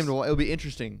fun game to most- watch. It'll be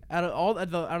interesting. Out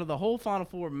of the whole Final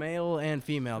Four, male and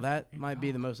female, that might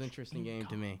be the most interesting game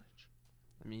to me.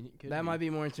 I mean, it could That might be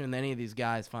more interesting than any of these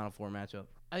guys' Final Four matchup.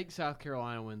 I think South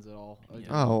Carolina wins it all.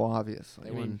 Oh, obviously.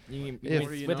 They win.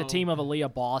 With the team of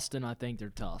Aaliyah Boston, I think they're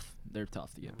tough. They're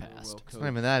tough to get past. It's not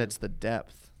even that. It's the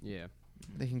depth. Yeah.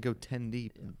 They can go 10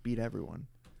 deep and beat everyone.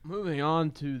 Moving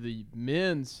on to the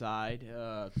men's side,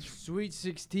 Sweet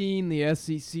 16, the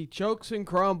SEC chokes and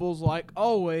crumbles like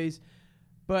always,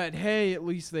 but hey, at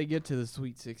least they get to the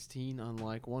Sweet 16,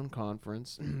 unlike one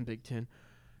conference, Big Ten.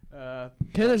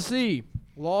 Tennessee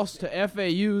lost to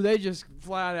FAU. They just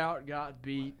flat out got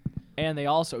beat. And they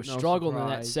also struggled in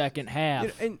that second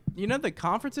half. And the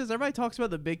conferences, everybody talks about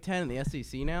the Big Ten and the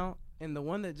SEC now. And the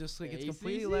one that just gets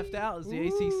completely left out is the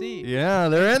ACC. Yeah,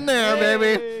 they're in there,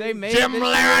 baby. They made Jim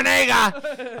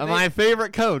Larrañaga, my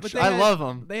favorite coach. I love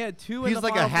him. They had two He's in the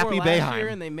like a Final happy Four last Boeheim. year,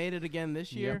 and they made it again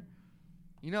this year.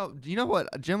 You know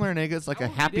what? Jim Larrañaga is like a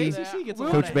happy The ACC gets a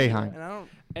lot Coach of hate, Boeheim. and I don't.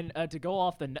 And to go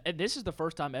off and this is the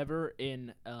first time ever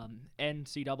in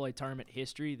NCAA tournament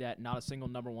history that not a single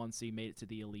number 1 seed made it to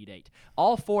the Elite Eight.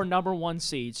 All 4 number 1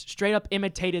 seeds straight up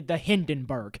imitated the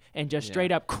Hindenburg and just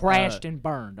straight up crashed and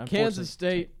burned. Kansas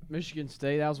State, Michigan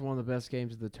State, that was one of the best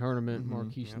games of the tournament.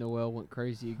 Marquise Noel went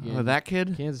crazy again. Oh, that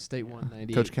kid? Kansas State won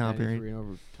 98, Coach Calipari. 93 in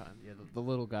overtime. Yeah, the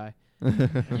little guy.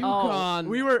 UConn.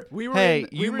 We were. Hey,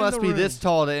 we you were must in the be room. this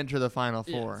tall to enter the Final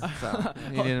Four. So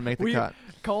you didn't make the cut.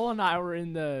 Cole and I were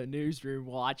in the newsroom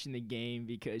watching the game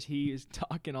because he was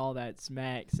talking all that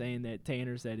smack, saying that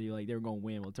Tanner said they were going to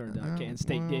win. Well, it turns out Kansas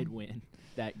State did win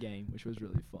that game, which was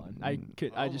really fun. I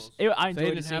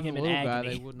enjoyed seeing him in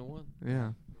agony. They wouldn't have won.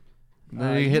 Yeah.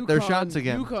 They hit their shots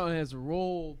again. UConn has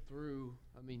rolled through.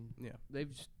 I mean, they've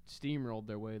steamrolled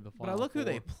their way to the Final But look who Four.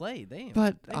 they played.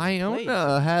 But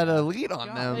Iona had a lead on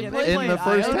them Yeah, in they played the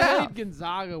first Iona. They half. played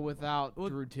Gonzaga without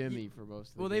Drew Timme for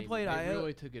most of the game. they played Iona,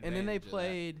 really took and then they advantage of that.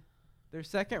 played. Their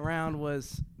second round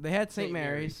was they had St.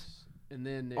 Mary's, and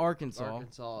then Arkansas,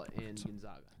 and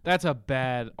Gonzaga. That's a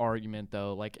bad argument,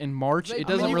 though. Like in March, it I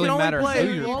doesn't mean, you really can only matter play who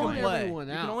who you're you can playing. play. everyone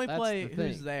You can out. only That's play the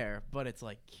who's thing. there, but it's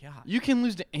like, God. You can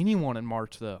lose to anyone in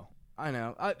March, though. I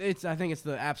know. I think it's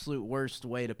the absolute worst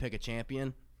way to pick a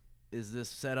champion. Is this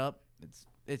setup?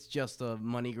 It's just a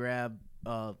money grab.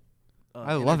 I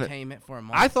love it. Entertainment for a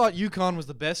month. I thought UConn was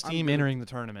the best team entering the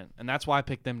tournament, and that's why I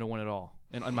picked them to win it all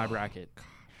in my bracket.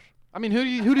 I mean,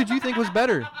 who did you think was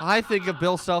better? I think if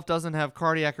Bill Self doesn't have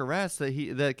cardiac arrest, that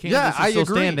Kansas I is still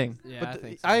agree. standing. Yeah, But I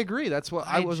think so. I agree. That's what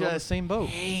I was on the just same boat.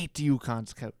 hate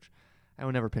UConn's coach. I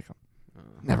would never pick him.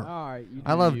 Never. All right, you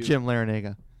I do love you. Jim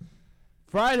Larrañaga.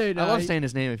 Friday night. I love saying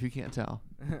his name if you can't tell.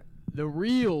 The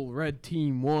real red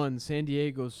team won. San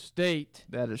Diego State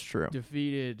That is true.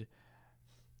 defeated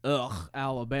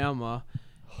Alabama.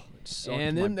 Sucked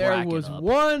And my then there bracket was up.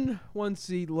 one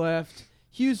seed left.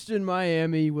 Houston,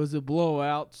 Miami was a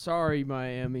blowout. Sorry,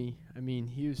 Miami. I mean,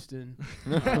 Houston.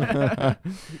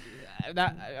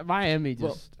 Miami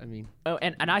just, Oh,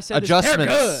 and I said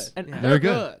Adjustments. This, and They're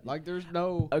good. Like, there's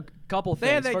no. a couple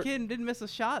They had things. that kid and didn't miss a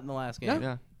shot in the last game.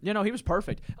 Yeah. He was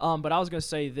perfect. But I was going to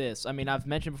say this. I mean, I've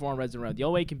mentioned before on Reds and Red, the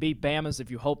only way you can beat Bama's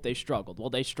if you hope they struggled. Well,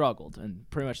 they struggled, and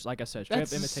pretty much, like I said, straight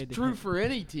That's up imitated true him. for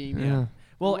any team. Yeah.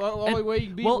 Well, the only and- way you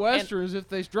can beat well, and- Western is if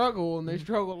they struggle, and they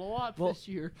struggled a lot Well, this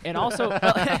year. And also,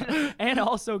 and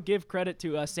also give credit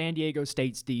to San Diego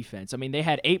State's defense. I mean, they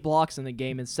had 8 blocks in the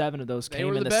game, and 7 of those They came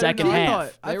were in the the better second team.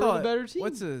 half. They were the better team.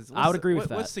 I would agree with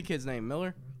that. What's the kid's name?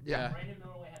 Miller? Yeah.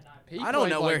 I don't played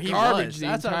know like where he garbage was. the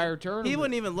That's entire tournament. He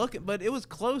wasn't even looking, but it was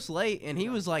close late, and he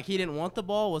was like he didn't want the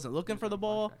ball, wasn't looking for the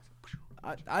ball.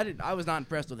 I was not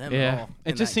impressed with him at all.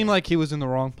 It just seemed like he was in the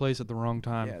wrong place at the wrong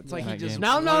time. Yeah, it's like in he that just game.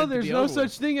 No, wanted to there's be no over such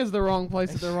with. thing as the wrong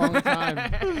place at the wrong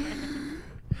time.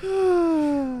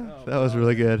 That was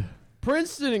really good.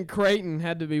 Princeton and Creighton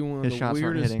had to be one of His the shots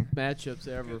weren't weirdest hitting. matchups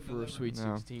ever for a Sweet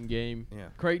No. 16 game. Yeah.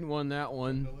 Creighton won that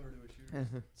one.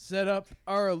 Set up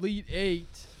our Elite Eight.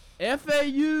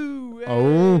 FAU.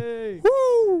 Oh. Hey!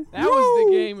 Woo! That was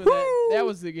the game of that. Woo! That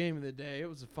was the game of the day. It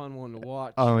was a fun one to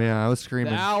watch. Oh yeah, I was The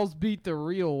screaming. Owls beat the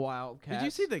real Wildcats. Did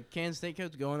you see the Kansas State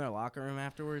coach go in their locker room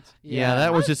afterwards? Yeah,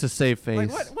 that was just a safe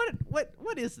face. Like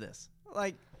what is this?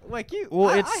 Like you. Well,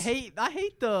 I it's-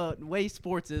 hate the way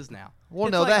sports is now. Well,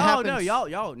 It's no, like, that oh, happens. no,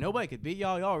 y'all, nobody could beat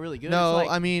y'all. Y'all are really good. No, It's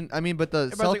like, I mean, but the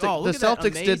Everybody's like, oh, look at that,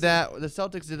 Celtics did amazing. that. The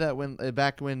Celtics did that when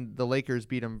back when the Lakers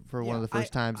beat them for one of the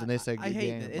first times, and they said I good hate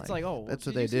game. that. It's like, oh, that's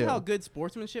what did they you see do. how good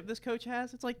sportsmanship this coach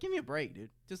has? It's like, give me a break, dude.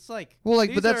 Just like, Well, like,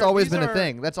 these but that's are- always these been a are-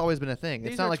 thing. That's always been a thing.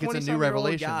 these It's not are like it's a new 27-year-old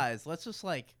revelation. Guys, let's just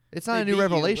like. It's not they a new beat you,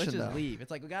 revelation let's though. just leave.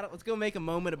 It's like let's go make a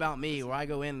moment about me where I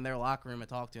go in their locker room and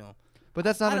talk to them. But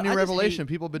that's not I a don't- new I just revelation. hate-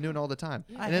 People have been doing it all the time.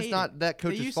 I And it's hate not it. that It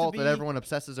coach's used to fault that be- everyone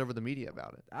obsesses over the media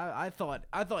about it. I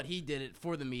thought he did it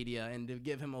for the media and to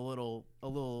give him a little.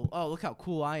 Oh, look how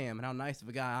cool I am and how nice of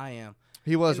a guy I am.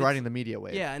 He was And it's- riding the media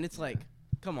wave. Yeah, and it's like,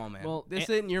 come on, man. Well, This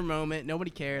isn't your moment. Nobody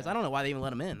cares. I don't know why they even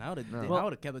let him in. I would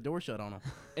have kept the door shut on him.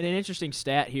 And an interesting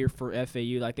stat here for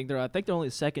FAU. I think they're only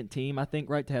the second team. I think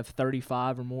to have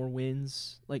 35 or more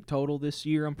wins like total this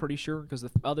year. I'm pretty sure because the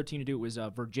other team to do it was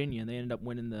Virginia, and they ended up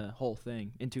winning the whole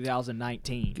thing in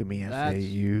 2019. Give me That's-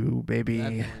 FAU, baby.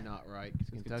 Definitely not right.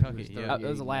 'Cause Kentucky, was yeah. That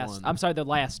was the last. 38-1. I'm sorry, the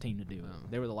last team to do it. Oh.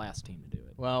 They were the last team to do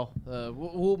it. Well,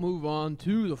 we'll move on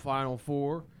to the Final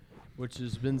Four, which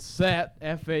has been set.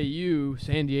 FAU,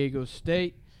 San Diego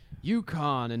State,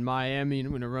 UConn, and Miami. And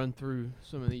I'm going to run through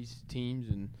some of these teams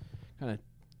and kind of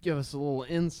give us a little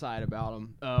insight about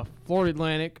them. Florida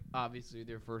Atlantic, obviously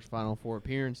their first Final Four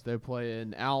appearance. They play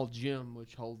in Al Gym,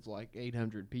 which holds like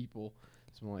 800 people.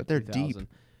 Something like But they're deep. 3,000.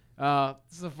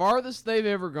 It's the farthest they've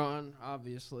ever gone,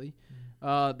 obviously.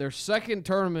 Their second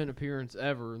tournament appearance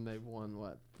ever, and they've won,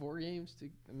 4 games?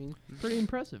 Pretty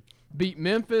impressive. Beat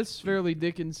Memphis, Fairleigh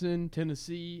Dickinson,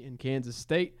 Tennessee, and Kansas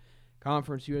State.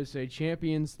 Conference USA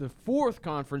champions, the 4th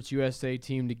Conference USA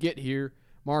team to get here.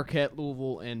 Marquette,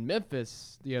 Louisville, and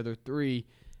Memphis, the other 3.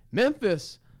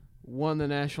 Memphis won the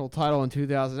national title in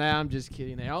 2000. I'm just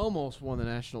kidding. They almost won the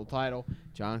national title.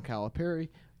 John Calipari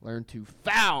learned to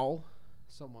foul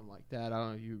someone like that. I don't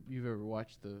know if you've ever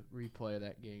watched the replay of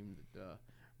that game that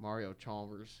Mario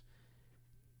Chalmers.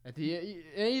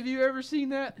 Any of you ever seen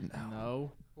that?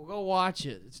 No. Well, go watch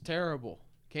it. It's terrible.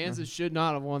 Kansas should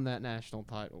not have won that national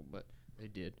title, but they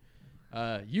did.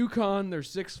 UConn, their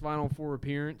 6th Final Four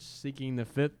appearance, seeking the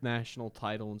 5th national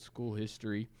title in school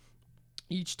history.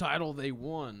 Each title they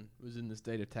won was in the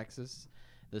state of Texas.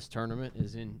 This tournament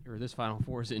is this Final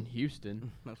Four is in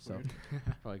Houston, That's so weird.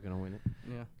 probably gonna win it.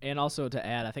 Yeah. And also to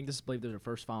add, I think this is believed their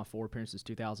first Final Four appearance is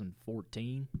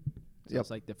 2014. So Yep. it's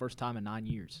like the first time in 9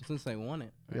 years. Since they won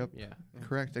it. Right? Yep. Yeah,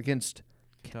 Correct. Against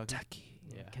Kentucky.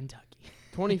 yeah. Kentucky.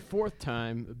 24th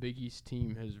time a Big East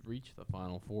team has reached the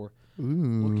Final Four, Ooh.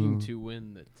 looking to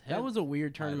win the 10th. That was a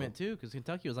weird tournament too, because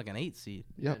Kentucky was like an 8 seed.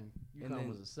 Yep. And And UConn then-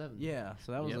 was a 7. Yeah,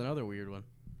 so that was Yep. another weird one.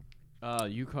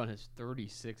 UConn has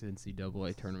 36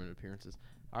 NCAA tournament appearances.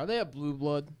 Are they a blue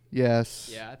blood? Yes.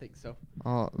 Yeah, I think so.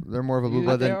 Oh, they're more of a You blue think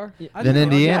blood they than. are? I Then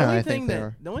think Indiana, the only I think thing they that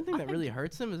are. the only thing that really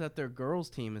hurts them is that their girls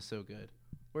team is so good.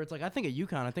 Where it's like I think of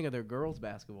UConn, I think of their girls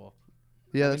basketball.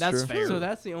 Yeah, mean, that's that's true. fair. So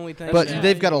that's the only thing. But yeah.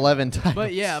 they've got 11 titles.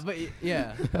 But yeah.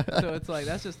 So it's like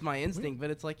that's just my instinct. But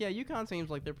it's like UConn seems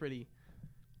like they're pretty.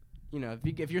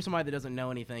 If you're somebody that doesn't know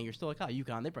anything, you're still like,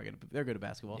 UConn. They're good at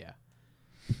basketball.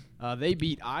 Yeah. They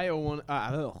beat Iona.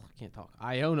 Can't talk.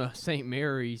 Iona, St.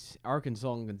 Mary's,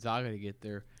 Arkansas, and Gonzaga to get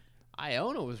there.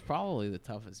 Iona was probably the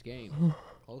toughest game,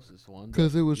 closest one.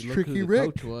 Because it was You look who Tricky the Rick.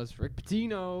 coach was Rick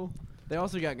Pitino. They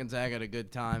also got Gonzaga at a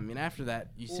good time. I mean, after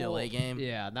that UCLA game,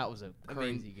 Yeah, that was a I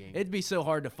crazy mean, game. it'd be so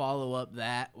hard to follow up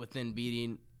that with then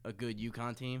beating a good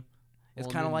UConn team. It's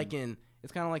Well, kind of then- like in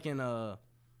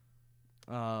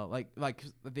like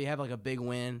they have like a big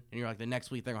win and you're like the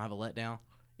next week they're gonna have a letdown.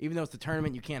 Even though it's the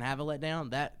tournament, you can't have a letdown.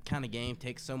 That kind of game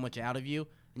takes so much out of you,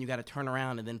 and you got to turn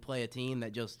around and then play a team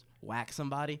that just whacks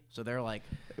somebody. So they're like,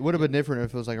 It would have been different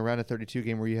if it was like a round of 32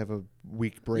 game where you have a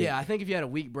week break. yeah, I think if you had a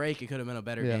week break, it could have been a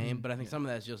better Yeah. game. But I think some of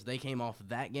that's just they came off of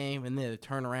that game and then the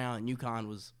turnaround. And UConn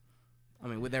was, I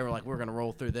mean, they were like, we're gonna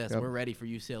roll through this. Yep. We're ready for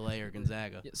UCLA or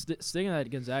Gonzaga. Yeah, sticking on that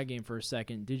Gonzaga game for a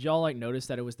second, did y'all notice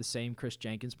that it was the same Chris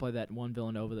Jenkins play that won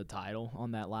Villanova the title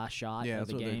on that last shot Yeah, of that's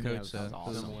the what their game? coach Yeah, that said. was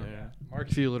awesome. Yeah. Mark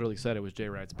Few literally said it was Jay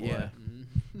Wright's play. Yeah.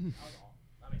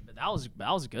 I mean, but that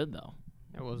was good though.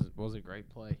 That was a great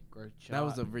play. Great shot. That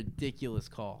was a ridiculous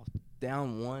call.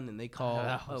 Down one and they call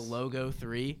that a was- logo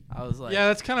 3. I was like, Yeah,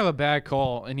 that's kind of a bad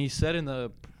call. And he said in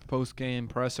the post-game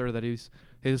presser that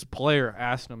his player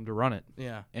asked him to run it.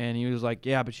 yeah. And he was like,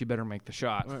 yeah, but you better make the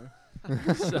shot.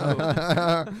 So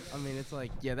I mean, it's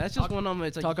like, yeah, that's just one of them.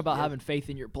 It's like Talk about yeah, having faith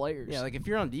in your players. Yeah, like if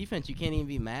you're on defense, you can't even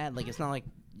be mad. Like it's not like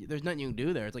there's nothing you can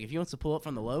do there. It's like if he wants to pull up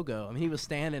from the logo. I mean, he was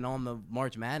standing on the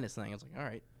March Madness thing. I was like, all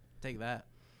right, take that.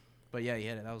 But yeah, he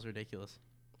hit it. That was ridiculous.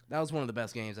 That was one of the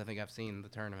best games I think I've seen in the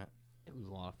tournament. It was a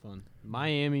lot of fun.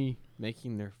 Miami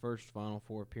making their first Final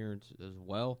Four appearance as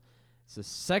well. It's the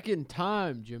second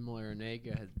time Jim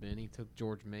Larinaga has been. He took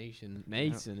George Mason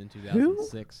in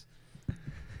 2006.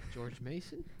 George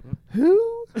Mason?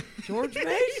 Who? George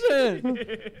Mason!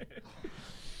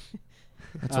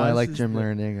 That's why I this like is Jim the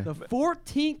Larinaga.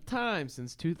 14th time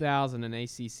since 2000 an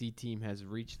ACC team has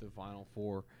reached the Final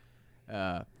Four.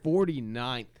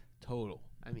 49th total.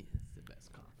 I mean, it's the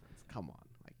best conference. Come on.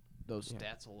 Like, those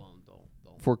stats alone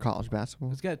don't For college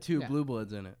basketball. It's got 2 Yeah. blue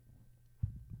bloods in it,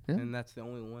 Yeah. and that's the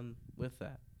only one with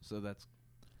that. So that's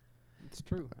It's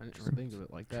true. I didn't really think of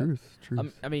it like that.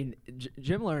 Truth. I mean,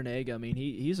 Jim Larinaga. I mean,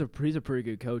 he's a pretty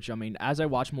good coach. I mean, as I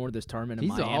watch more of this tournament in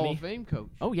He's a Hall Miami. of Fame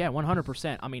coach. Oh yeah,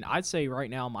 100%. I mean, I'd say right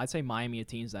now, Miami are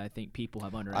teams that I think people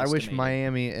have underestimated. I wish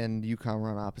Miami and UConn were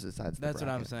on opposite sides. Of that's the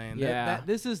what I'm bracket. saying. Yeah.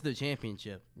 This is the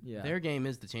championship. Yeah. Their game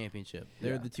is the championship.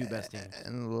 They're the 2 best teams.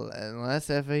 Unless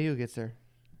FAU gets there.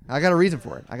 I got a reason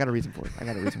for it.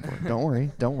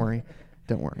 Don't worry.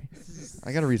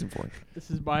 I got a reason for it.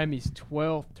 This is Miami's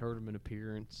 12th tournament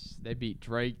appearance. They beat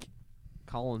Drake,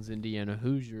 Collins, Indiana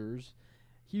Hoosiers,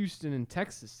 Houston, and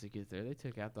Texas to get there. They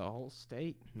took out the whole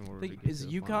state in order to get Is to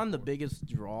the Final UConn the Four. biggest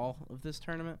draw of this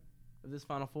tournament, of this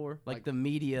Final Four? Like Like- the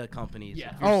media companies.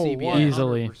 Yeah. Your Oh, CBS. 100%.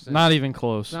 Easily. Not even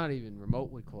close. It's not even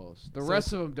remotely close. The So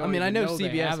rest of them don't. I mean, I even know they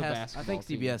CBS have a has. I basketball think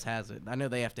team. CBS has it. I know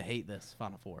they have to hate this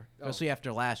Final Four, Oh. especially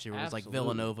after last year, where it was like Absolutely.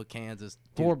 Villanova, Kansas,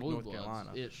 4 Duke, blue North bloods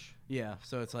Carolina. ish. Yeah,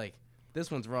 so it's like this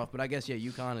one's rough, but I guess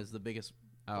UConn is the biggest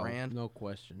brand. No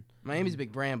question. Miami's a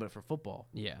big brand, but for football.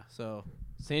 Yeah. So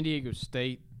San Diego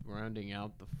State rounding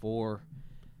out the 4.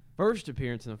 First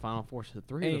appearance in the Final Four, so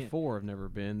 3 of the And- 4 have never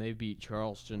been. They beat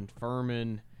Charleston,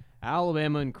 Furman,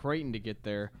 Alabama, and Creighton to get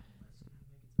there.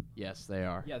 Yes, they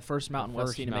are. Yeah, the first Mountain West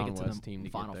first team to make it Mountain to West the team to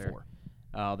get Final there.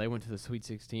 Four. They went to the Sweet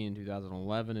 16 in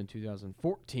 2011 and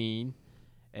 2014,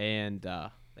 and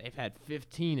they've had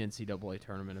 15 NCAA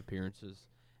tournament appearances.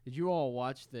 Did you all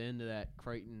watch the end of that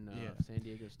Creighton San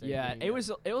Diego State Yeah, game? it was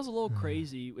a little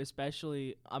crazy,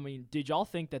 especially. I mean, did y'all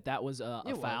think that was a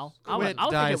It foul? was. I Quit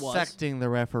don't think it was. dissecting the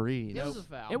referees. It was a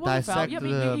foul. It was a foul. Dissect Yeah, I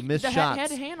the mean, missed had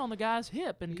shots. a hand on the guy's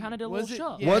hip and kind of did a Was little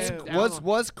it- shove. yeah.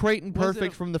 Was Creighton Was it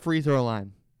perfect a- from the free throw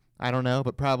line? I don't know,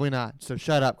 but probably not. So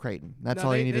shut up, Creighton. That's No,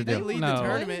 all they, you need they to do. lead No. the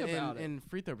tournament Complaining about in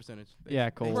free throw percentage. Yeah,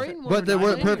 Cole. Creighton But they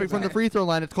weren't complaining perfect from about the free throw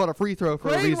line. It's called a free throw for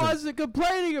a Creighton reason. wasn't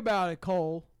complaining about it,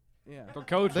 Cole. Yeah. The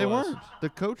coach They was. weren't. The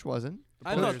coach wasn't.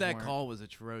 I players thought that weren't. call was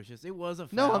atrocious. It was a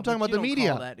foul. No, I'm talking but about you the don't media.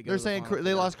 call that to go They're to the saying Final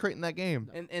they Four. lost Creighton that game.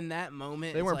 In that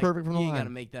moment, They it's weren't like, perfect from the you ain't got to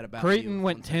line. make that about Creighton you.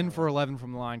 went 10 for 11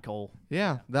 from the line, Cole.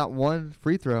 Yeah, that one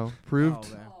free throw proved.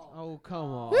 Oh, man. Oh, come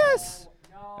on. Yes.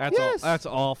 That's Yes. That's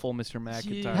awful, Mr.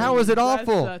 McIntyre. How is it That's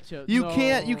awful? such a- You no.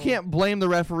 can't blame the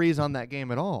referees on that game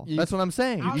at all. That's what I'm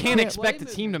saying. You I'm can't not expect a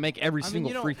blaming team to make every I mean, single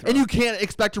you don't- free throw. And you can't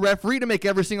expect a referee to make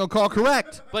every single call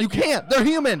correct. But you can't. They're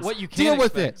humans. what you Deal can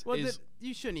with expect it. Well, is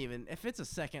you shouldn't even. If it's a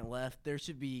second left, there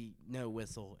should be no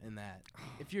whistle in that.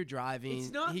 If you're driving,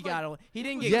 It's not he like- he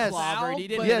didn't get Yes. clobbered. He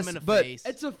didn't But- hit Yes, him in the but face.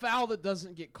 It's a foul that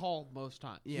doesn't get called most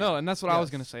times. Yeah. No, and that's what I was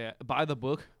Yes. going to say. By the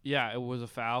book, yeah, it was a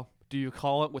foul. Do you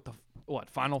call it with the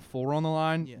Final Four on the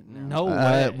line? Yeah, no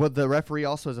way. Well, the referee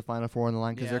also has a Final Four on the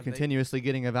line because Yeah, they're they- continuously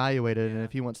getting evaluated, and Yeah.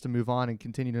 if he wants to move on and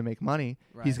continue to make money,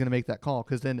 he's Right. going to make that call.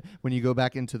 Because then when you go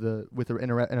back into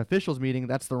an officials meeting,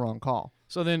 that's the wrong call.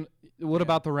 So then, what Yeah.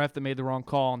 about the ref that made the wrong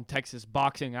call in Texas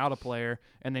boxing out a player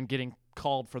and then getting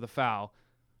called for the foul?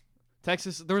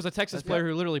 There was a Texas That's- player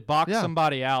who literally boxed Yeah.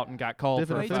 somebody out and got called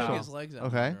Different for he a took foul. his legs out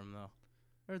Okay. under him, though.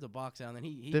 There's a box out, and then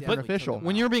he Different definitely took official. him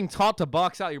When out. you're being taught to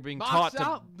box out, you're being taught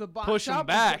to push 'em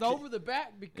back. Over the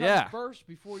back becomes Yeah. first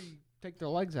before you take their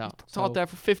legs out. taught that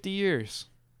for 50 years.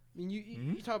 I mean,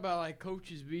 you talk about like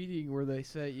coaches meeting where they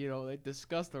say, they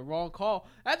discuss the wrong call.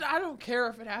 I don't care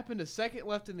if it happened a second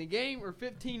left in the game or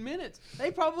 15 minutes.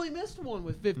 They probably missed one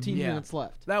with 15 Yeah. minutes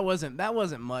left. That wasn't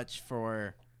much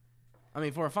for. I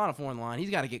mean, for a Final Four in the line, he's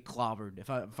got to get clobbered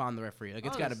if I'm the referee. Like,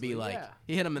 it's got to be Honestly, like yeah.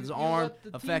 he hit him in his You arm, let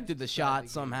the affected teams the decide shot the game.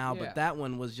 somehow, Yeah. but that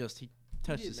one was just he He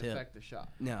touched didn't his hip. affect the shot.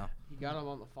 No, He got him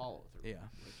on the follow through. yeah.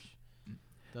 Which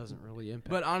doesn't really impact.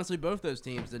 But honestly, both those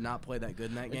teams did not play that good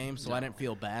in that game, so I didn't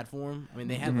feel bad for them. I mean,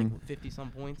 they had like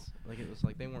 50-some points. Like, it was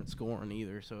like they weren't scoring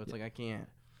either, so it's like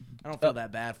I don't feel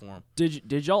that bad for them.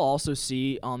 Did y'all also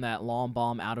see on that long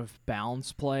bomb out of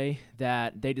bounds play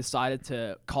that they decided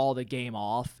to call the game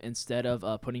off instead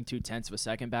of putting 0.2 of a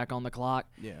second back on the clock?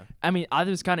 Yeah. I mean, I thought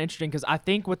it was kind of interesting because I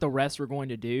think what the refs were going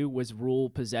to do was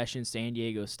rule possession San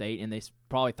Diego State, and they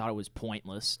probably thought it was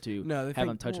pointless to No, they have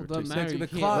them think- touch Well, it doesn't with 2 matter. seconds. You The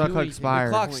can't clock- do the clock anything expired.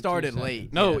 The clock 0.2 started seconds.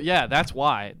 late. No, Yeah. yeah, that's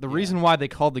why. The reason why they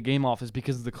called the game off is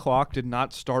because the clock did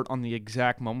not start on the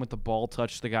exact moment the ball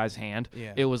touched the guy's hand.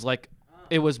 Yeah. It was like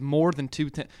it was more than 2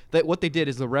 that what they did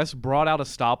is the refs brought out a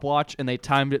stopwatch and they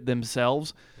timed it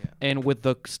themselves. Yeah. And with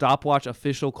the stopwatch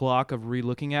official clock of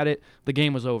re-looking at it, the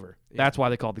game was over. That's why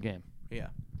they called the game. Yeah.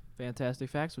 Fantastic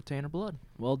facts with Tanner Blood.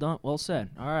 Well done. Well said.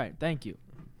 All right. Thank you.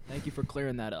 Thank you for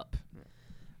clearing that up.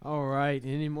 All right.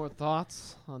 Any more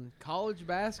thoughts on college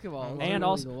basketball? And Literally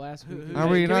also- the last week. Are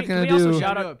we not going to also do? shout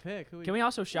Shout out- out pick. Can we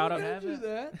also shout out? do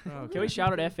that? Can we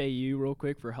shout out FAU real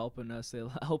quick for helping us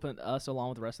along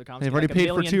with the rest of the conference? They've get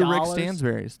already like paid for $1 2 Rick million.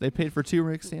 Stansberries. They paid for 2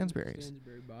 Rick Stansberries.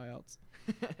 Stansberry buyouts.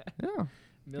 Yeah. $1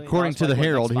 million According to for, the like, what,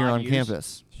 Herald next here 5 on years?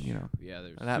 campus. Yeah,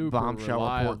 they're And that super bombshell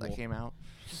reliable. report that came out.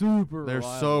 Super They're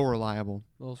reliable. so reliable.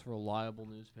 Most reliable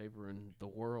newspaper in the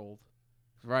world.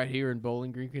 It's right here in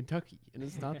Bowling Green, Kentucky. And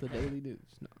it's not the Daily News.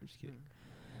 No, I'm just kidding.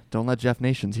 Don't let Jeff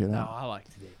Nations hear No, that. I like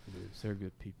the Daily News. They're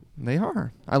good people. They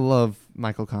are. I love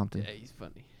Michael Compton. Yeah, he's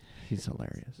funny. He's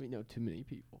hilarious. We know too many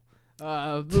people.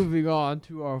 Moving on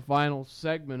to our final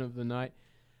segment of the night.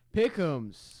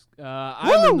 Pick'ems.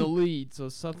 I'm in the lead, so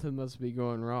something must be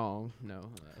going wrong. No.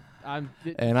 I'm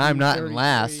And I'm not in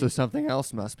last, so 51-33. something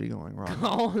else must be going wrong.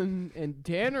 Colin and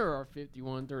Tanner are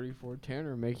 51-34.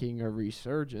 Tanner making a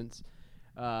resurgence.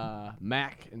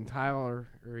 Mac and Tyler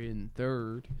are in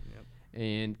third. Yep.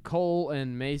 And Cole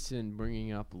and Mason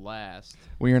bringing up last.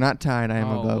 We are not tied. I am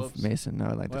Oh, above whoops. Mason. No,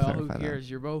 I'd like to Well, who clarify cares?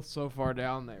 You're both so far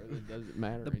down there that it doesn't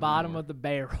matter. The bottom anymore. of the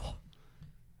barrel.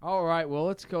 All right, well,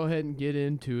 let's go ahead and get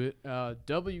into it.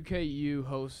 WKU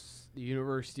hosts the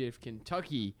University of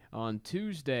Kentucky on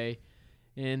Tuesday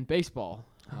in baseball,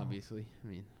 obviously. I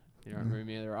mean, there aren't very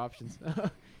many other options.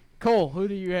 Cole, who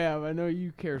do you have? I know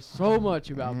you care so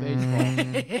much about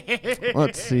baseball.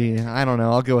 Let's see. I don't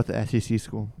know. I'll go with the SEC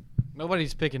school.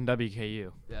 Nobody's picking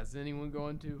WKU. Is anyone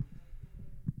going to?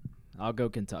 I'll go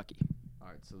Kentucky. All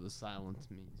right, so the silence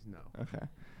means no. Okay.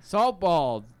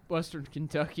 Softball, Western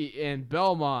Kentucky and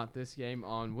Belmont this game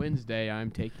on Wednesday.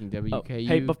 I'm taking WKU. Oh,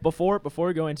 hey, before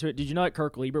we go into it, did you know that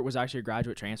Kirk Liebert was actually a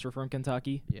graduate transfer from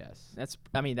Kentucky? Yes. That's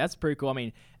pretty cool. I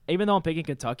mean, even though I'm picking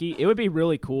Kentucky, it would be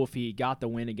really cool if he got the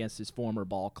win against his former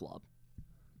ball club.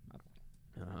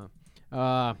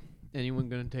 Anyone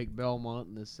going to take Belmont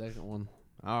in this second one?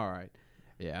 All right.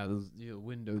 Yeah,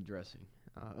 window dressing.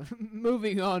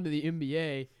 Moving on to the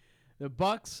NBA, the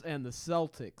Bucks and the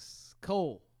Celtics.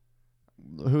 Cole.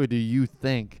 Who do you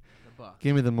think? The Bucks.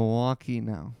 Give me the Milwaukee.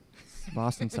 No.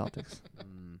 Boston Celtics.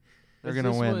 They're Is going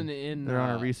to this win. one in, They're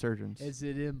on a resurgence. Is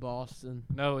it in Boston?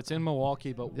 No, it's in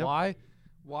Milwaukee. But Yep. why?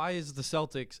 Why is the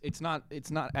Celtics? It's not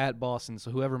at Boston. So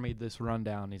whoever made this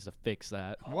rundown needs to fix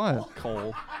that. What?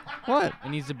 Cole. What? It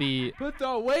needs to be. Put the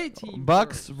away team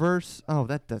Bucks first. versus. Oh,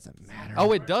 that doesn't matter.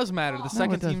 Oh, it does matter. The it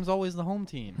second doesn't. team's always the home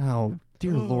team. Oh,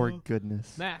 dear Lord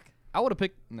goodness. Mac. I would have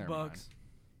picked. Never Bucks.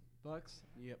 Bucks.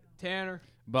 Yep. Tanner. mind.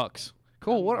 Bucks.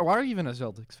 Cool. Why are you even a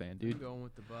Celtics fan, I'm dude? going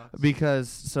with the Bucks. Because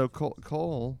so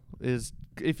Cole is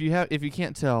if you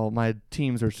can't tell, my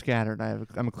teams are scattered.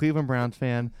 I'm a Cleveland Browns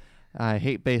fan. I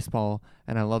hate baseball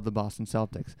and I love the Boston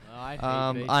Celtics. I hate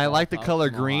I baseball. like the I'll color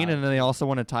come green, alive. and then they also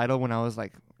won a title when I was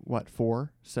like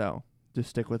 4. So just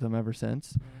stick with them ever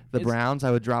since. The It's- Browns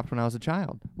I would drop when I was a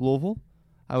child. Louisville,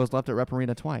 I was left at Rep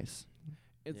Arena twice.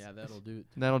 Yeah, that'll do it.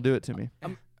 That'll do it to me.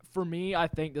 For me, I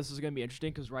think this is going to be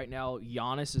interesting because right now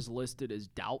Giannis is listed as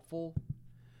doubtful.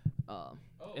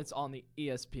 It's on the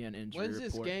ESPN injury When's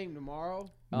this report. game tomorrow?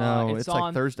 No, it's like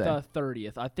on Thursday. the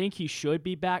 30th. I think he should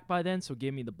be back by then, so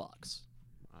give me the Bucks.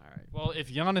 All right. Well,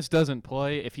 if Giannis doesn't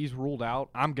play, if he's ruled out,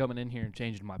 I'm coming in here and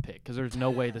changing my pick because there's no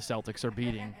way the Celtics are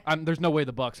beating. There's no way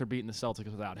the Bucks are beating the Celtics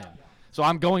without him. So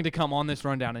I'm going to come on this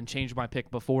rundown and change my pick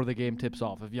before the game tips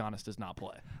off if Giannis does not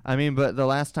play. I mean, but the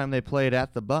last time they played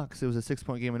at the Bucks, it was a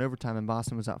 6-point game in overtime, and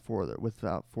Boston was out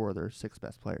without 4 of their 6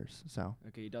 best players. So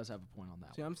Okay, he does have a point on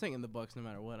that. See, I'm thinking the Bucks no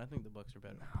matter what. I think the Bucks are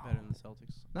better than the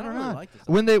Celtics. I I don't don't really know. like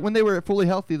this. when they were fully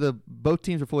healthy, both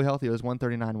teams were fully healthy. It was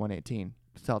 139-118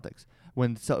 Celtics.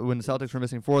 When the Celtics were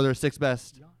missing 4 of their 6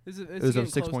 best. It's was a getting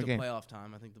close 6-point to game. playoff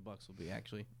time. I think the Bucks will be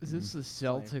actually. Is this the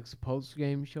Celtics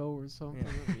post-game show or something?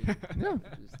 Yeah,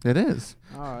 it is.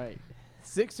 All right.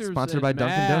 Sixers Sponsored and by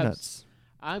Dunkin' Mavs. Donuts.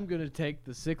 I'm going to take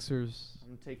the Sixers.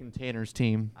 I'm taking Tanner's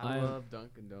team. I I- love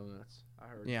Dunkin' Donuts. I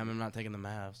heard. Yeah, I'm not taking the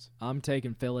Mavs. I'm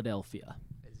taking Philadelphia.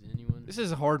 Is anyone? This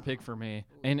is a hard pick for me,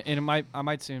 and I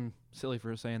might seem silly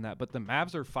for saying that, but the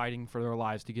Mavs are fighting for their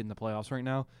lives to get in the playoffs right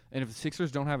now. And if the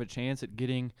Sixers don't have a chance at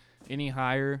getting any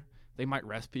higher, they might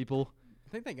rest people. I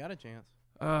think they got a chance.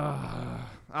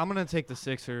 I'm gonna take the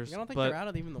Sixers, I don't think but they're out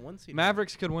of even the 1 seed.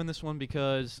 Mavericks could win this one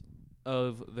because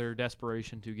of their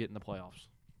desperation to get in the playoffs.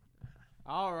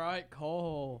 All right,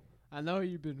 Cole. I know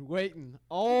you've been waiting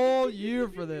all year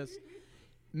for this.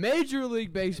 Major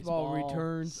League Baseball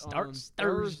returns starts on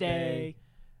Thursday.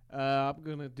 I'm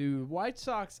going to do White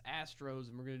Sox Astros,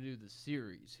 and we're going to do the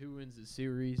series. Who wins the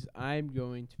series? I'm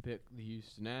going to pick the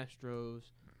Houston Astros.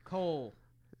 Cole.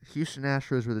 Houston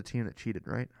Astros were the team that cheated,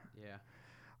 right? Yeah.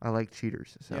 I like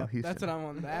cheaters. So Yeah, Houston. that's what I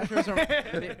want. The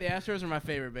Astros are my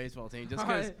favorite baseball team. Just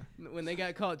because when they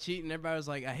got caught cheating, everybody was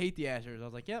like, "I hate the Astros." I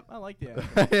was like, "Yep, I like the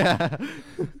Astros." Yeah.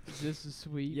 This is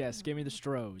sweet. Yes, give me the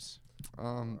Stros.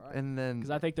 And then Because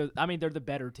I think they're the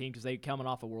better team because they're coming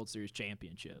off a World Series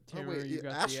championship. oh, Tanner, wait, you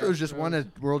got the Astros just won a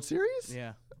World Series.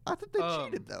 Yeah. I thought they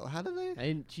cheated though. How did they? They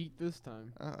didn't cheat this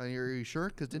time. Are you sure?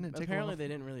 Because didn't it take Apparently a they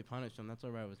didn't really punish them. That's why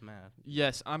everybody was mad.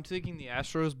 Yes, I'm taking the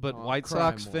Astros, but Oh, White cry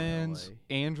Sox more, fans,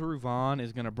 LA. Andrew Vaughn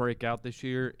is going to break out this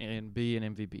year and be in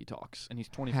MVP talks, and he's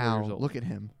 24 How? years old. Look at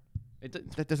him.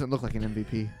 It That doesn't look like an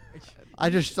MVP. I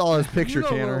just saw his picture, you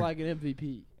don't Tanner. look like an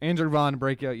MVP. Andrew Vaughn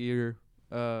breakout year,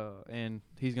 and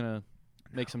he's going to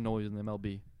make some noise in the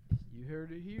MLB. You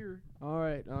heard it here. All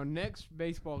right, our next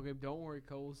baseball game. Don't worry,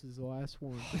 Cole. This is the last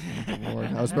one. Lord,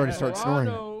 I was about to start snoring.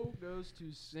 Toronto goes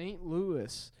to St.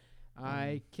 Louis.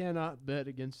 I cannot bet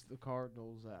against the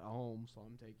Cardinals at home, so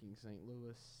I'm taking St.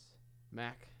 Louis.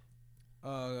 Mac,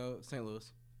 St. Louis.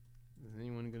 is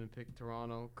anyone going to pick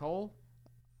Toronto? Cole?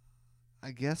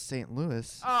 I guess St.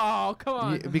 Louis. Oh, come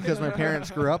on. Because my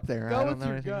parents grew up there. Go I don't with know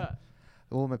your anything. gut.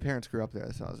 Well, my parents grew up there,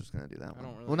 so I was just gonna do that I one.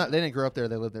 don't really Well, they didn't grow up there.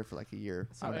 They lived there for like a year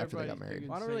So after they got everybody's married. picking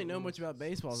Well, I don't really St. know Louis. much about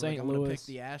baseball. St. I'm going to pick Louis.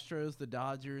 the Astros, the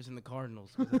Dodgers, and the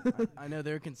Cardinals. 'Cause I know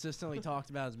they're consistently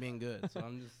talked about as being good. So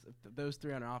I'm just those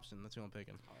three are an option. That's who I'm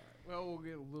picking. Well, we'll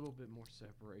get a little bit more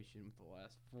separation with the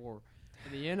last four.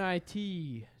 In the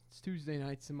NIT, it's Tuesday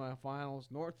night semifinals.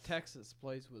 North Texas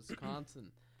plays Wisconsin.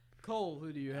 Cole,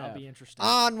 who do you have? That'll be interesting.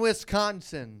 On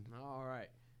Wisconsin. All right.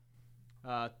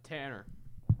 Tanner.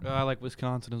 I like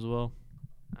Wisconsin as well.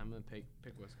 I'm going to pick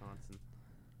Wisconsin.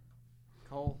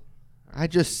 Cole. I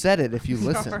just said it. If you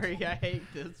listen. Sorry, I hate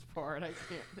this part. I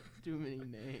can't. Too many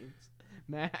names.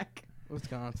 Mac.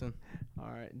 Wisconsin. All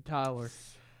right. And Tyler.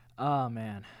 Oh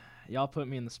man, y'all put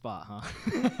me in the spot,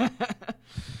 huh?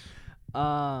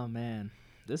 Oh man,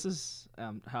 this is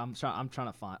I'm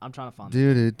trying to find.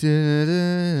 Do.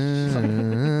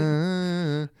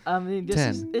 I mean,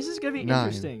 this is gonna be 9,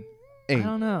 interesting. I 8,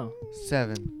 don't know.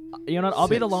 7. You know what? I'll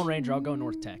be the 6. Lone Ranger. I'll go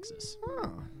North Texas.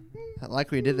 Oh. I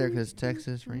like what you did there because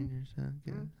Texas Rangers.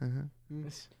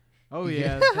 Oh,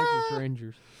 yeah. the Texas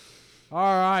Rangers.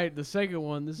 All right. The second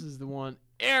one. This is the one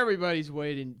everybody's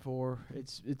waiting for.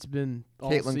 It's been all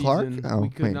Caitlin season. Clark? Oh, we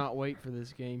could wait. not wait for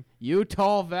this game.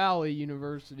 Utah Valley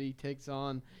University takes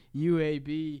on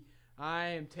UAB. I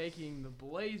am taking the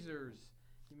Blazers.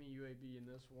 Give me UAB in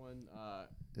this one.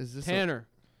 Is this Tanner.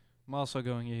 I'm also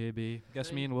going UAB.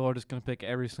 Guess me and Will are just going to pick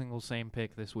every single same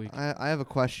pick this week. I have a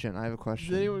question.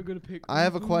 Is anyone going to pick? I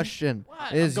have a UAB? question.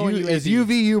 What? Is I'm going is UAB.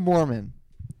 UVU Mormon?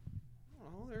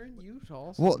 Oh, they're in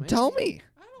Utah. so Well, maybe. tell me.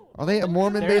 I don't Are they a They're in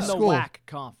Mormon-based the school? WAC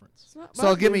conference. It's not So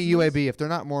my give me business. UAB if they're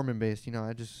not Mormon-based.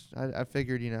 I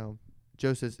figured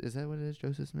Joseph. Is that what it is?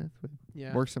 Joseph Smith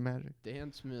Yeah. works some magic.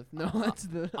 Dan Smith. No, that's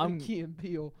the I'm- Key and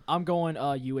Peele. I'm going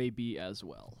UAB as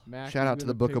well. Mac, Shout you out to gonna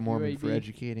the Book pick of Mormon for UAB?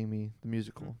 educating me, the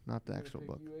musical, not the You actual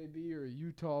gonna book. pick UAB or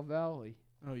Utah Valley?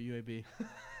 Oh, UAB.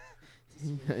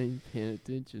 I ain't paying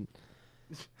attention.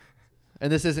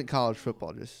 And this isn't college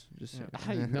football, just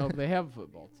I know they have a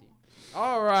football team.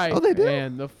 All right. Oh, they do?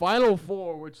 And the Final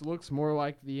Four, which looks more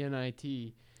like the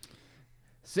NIT.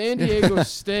 San Diego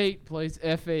State plays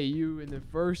FAU in the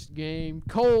first game.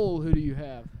 Cole, who do you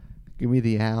have? Give me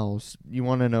the Owls. You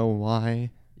want to know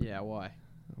why? Yeah, why?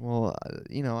 Well,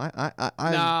 I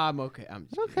Nah, I'm okay. I'm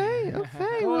just okay, kidding.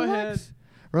 okay. Go relax. ahead.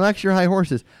 Relax your high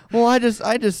horses. Well, I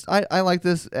like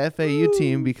this FAU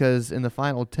team because in the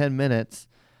final 10 minutes,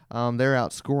 they're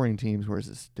outscoring teams. Where's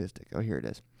the statistic? Oh, here it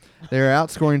is. They're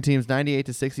outscoring teams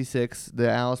 98-66. The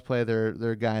Owls play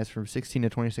their guys from 16 to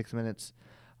 26 minutes.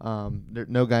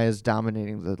 No guy is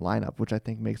dominating the lineup, which I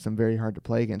think makes them very hard to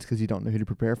play against because you don't know who to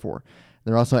prepare for.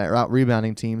 They're also out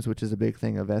rebounding teams, which is a big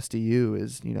thing of SDU,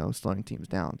 is slowing teams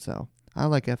down. So I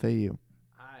like FAU.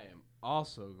 I am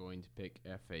also going to pick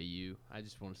FAU. I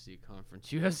just want to see a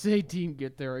Conference USA team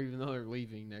get there, even though they're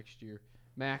leaving next year.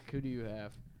 Mac, who do you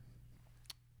have?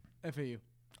 FAU.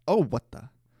 Oh, what the?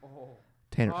 Oh.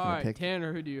 Tanner's All gonna right, pick.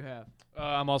 Tanner, who do you have?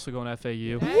 I'm also going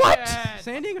FAU. What?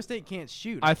 San Diego State can't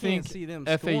shoot. I I can't think see them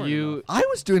FAU scoring enough. I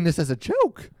was doing this as a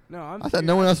joke. No, I'm I thought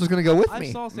no one else was gonna go with I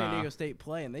me. saw San Nah. Diego State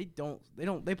play, and they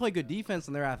play good defense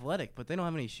and they're athletic, but they don't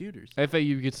have any shooters.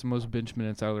 FAU gets the most bench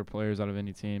minutes out of their players out of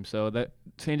any team. So that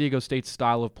San Diego State's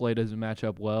style of play doesn't match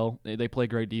up well. They play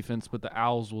great defense, but the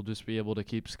Owls will just be able to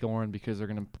keep scoring because they're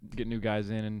going to get new guys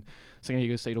in, and San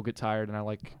Diego State will get tired. And I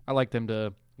like them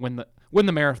to win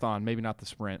the marathon, maybe not the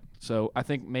sprint. So I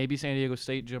think maybe San Diego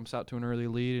State jumps out to an early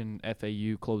lead and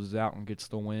FAU closes out and gets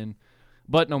the win.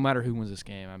 But no matter who wins this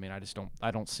game, I mean,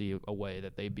 I don't see a way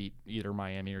that they beat either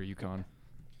Miami or UConn.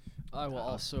 I will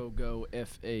also go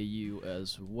FAU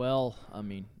as well. I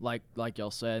mean, like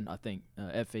y'all said, I think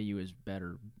FAU is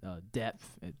better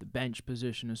depth at the bench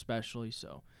position, especially.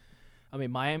 So, I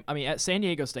mean, at San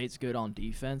Diego State's good on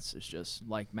defense. It's just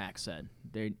like Max said,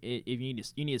 if you need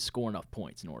to score enough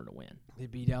points in order to win. They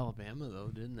beat Alabama though,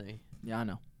 didn't they? Yeah, I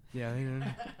know.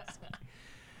 Yeah.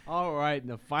 All right, and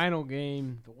the final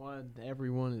game, the one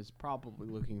everyone is probably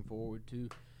looking forward to,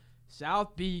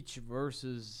 South Beach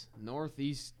versus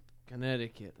Northeast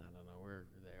Connecticut. I don't know where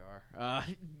they are.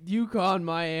 UConn,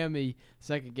 Miami,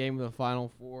 second game of the Final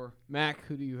Four. Mac,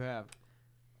 who do you have?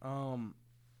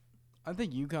 I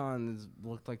think UConn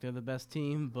looked like they're the best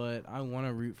team, but I want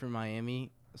to root for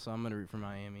Miami, so I'm going to root for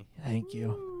Miami. Thank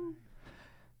you.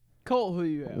 Colt, who do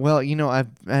you have? Well, you know,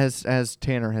 as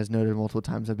Tanner has noted multiple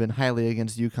times, I've been highly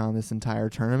against UConn this entire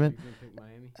tournament. You're gonna pick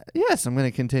Miami? Yes, I'm going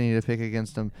to continue to pick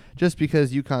against them just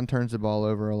because UConn turns the ball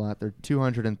over a lot. They're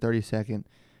 232nd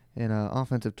in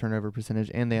offensive turnover percentage,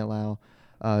 and they allow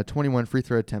 21 free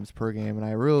throw attempts per game. And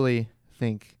I really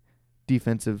think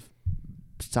defensive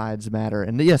sides matter.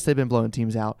 And yes, they've been blowing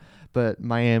teams out, but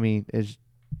Miami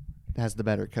has the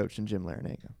better coach than Jim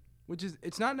Larinaga. Which is,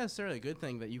 it's not necessarily a good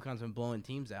thing that UConn's been blowing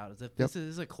teams out. As if this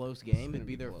is a close game, it'd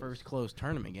be their first close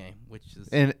tournament game, which is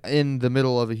in the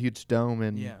middle of a huge dome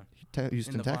in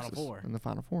Houston, in the Texas, Final Four. in the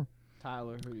Final Four.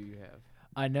 Tyler, who do you have?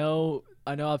 I know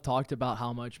I've talked about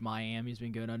how much Miami's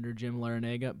been good under Jim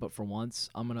Larinaga, but for once,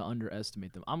 I'm going to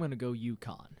underestimate them. I'm going to go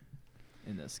UConn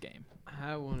in this game.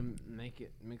 I want to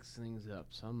mix things up,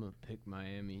 so I'm going to pick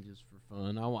Miami just for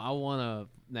fun. I want a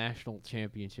national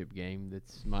championship game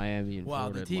that's Miami and wow,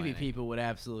 Florida the TV Atlantic. people would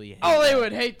absolutely hate They that.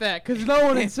 would hate that because no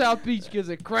one in South Beach gives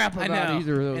a crap I about know.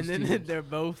 either of those And then teams. they're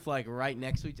both like right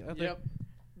next to each other. Yep.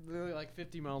 They're like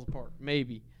 50 miles apart,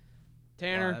 maybe. Wow,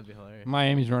 Tanner? that'd be hilarious.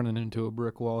 Miami's running into a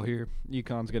brick wall here.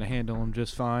 UConn's going to handle them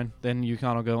just fine. Then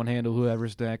UConn will go and handle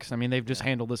whoever's next. I mean, they've just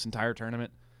handled this entire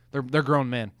tournament. They're grown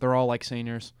men. They're all like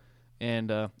seniors,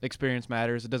 and experience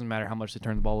matters. It doesn't matter how much they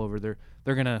turn the ball over. They're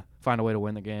going to find a way to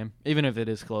win the game, even if it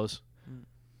is close.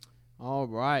 All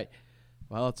right.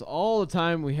 Well, it's all the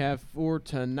time we have for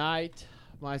tonight.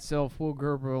 Myself, Will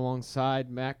Gerber, alongside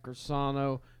Matt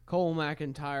Grisano, Cole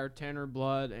McIntyre, Tanner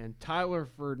Blood, and Tyler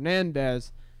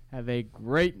Fernandez. Have a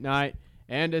great night.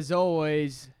 And as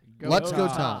always, Let's go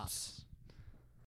Tops. Tops.